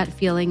realize that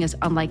feeling is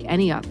unlike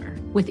any other.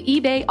 With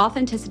eBay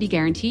Authenticity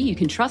Guarantee, you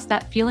can trust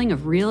that feeling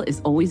of real is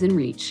always in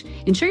reach.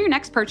 Ensure your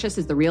next purchase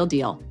is the real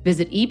deal.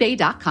 Visit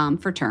ebay.com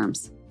for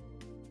terms.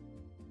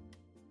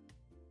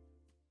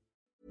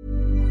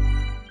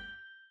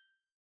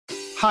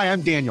 Hi,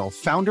 I'm Daniel,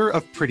 founder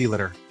of Pretty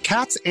Litter.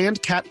 Cats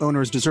and cat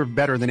owners deserve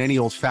better than any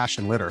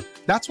old-fashioned litter.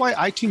 That's why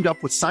I teamed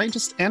up with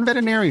scientists and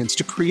veterinarians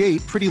to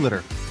create Pretty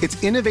Litter.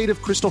 Its innovative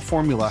crystal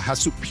formula has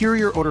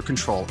superior odor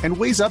control and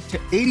weighs up to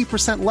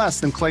 80% less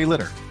than clay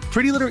litter.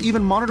 Pretty Litter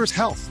even monitors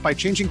health by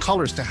changing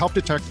colors to help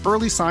detect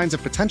early signs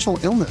of potential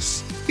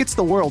illness. It's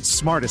the world's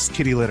smartest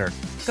kitty litter.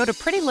 Go to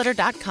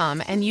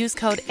prettylitter.com and use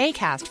code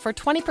ACAST for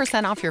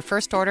 20% off your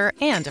first order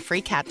and a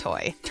free cat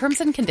toy. Terms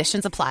and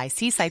conditions apply.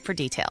 See site for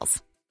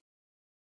details.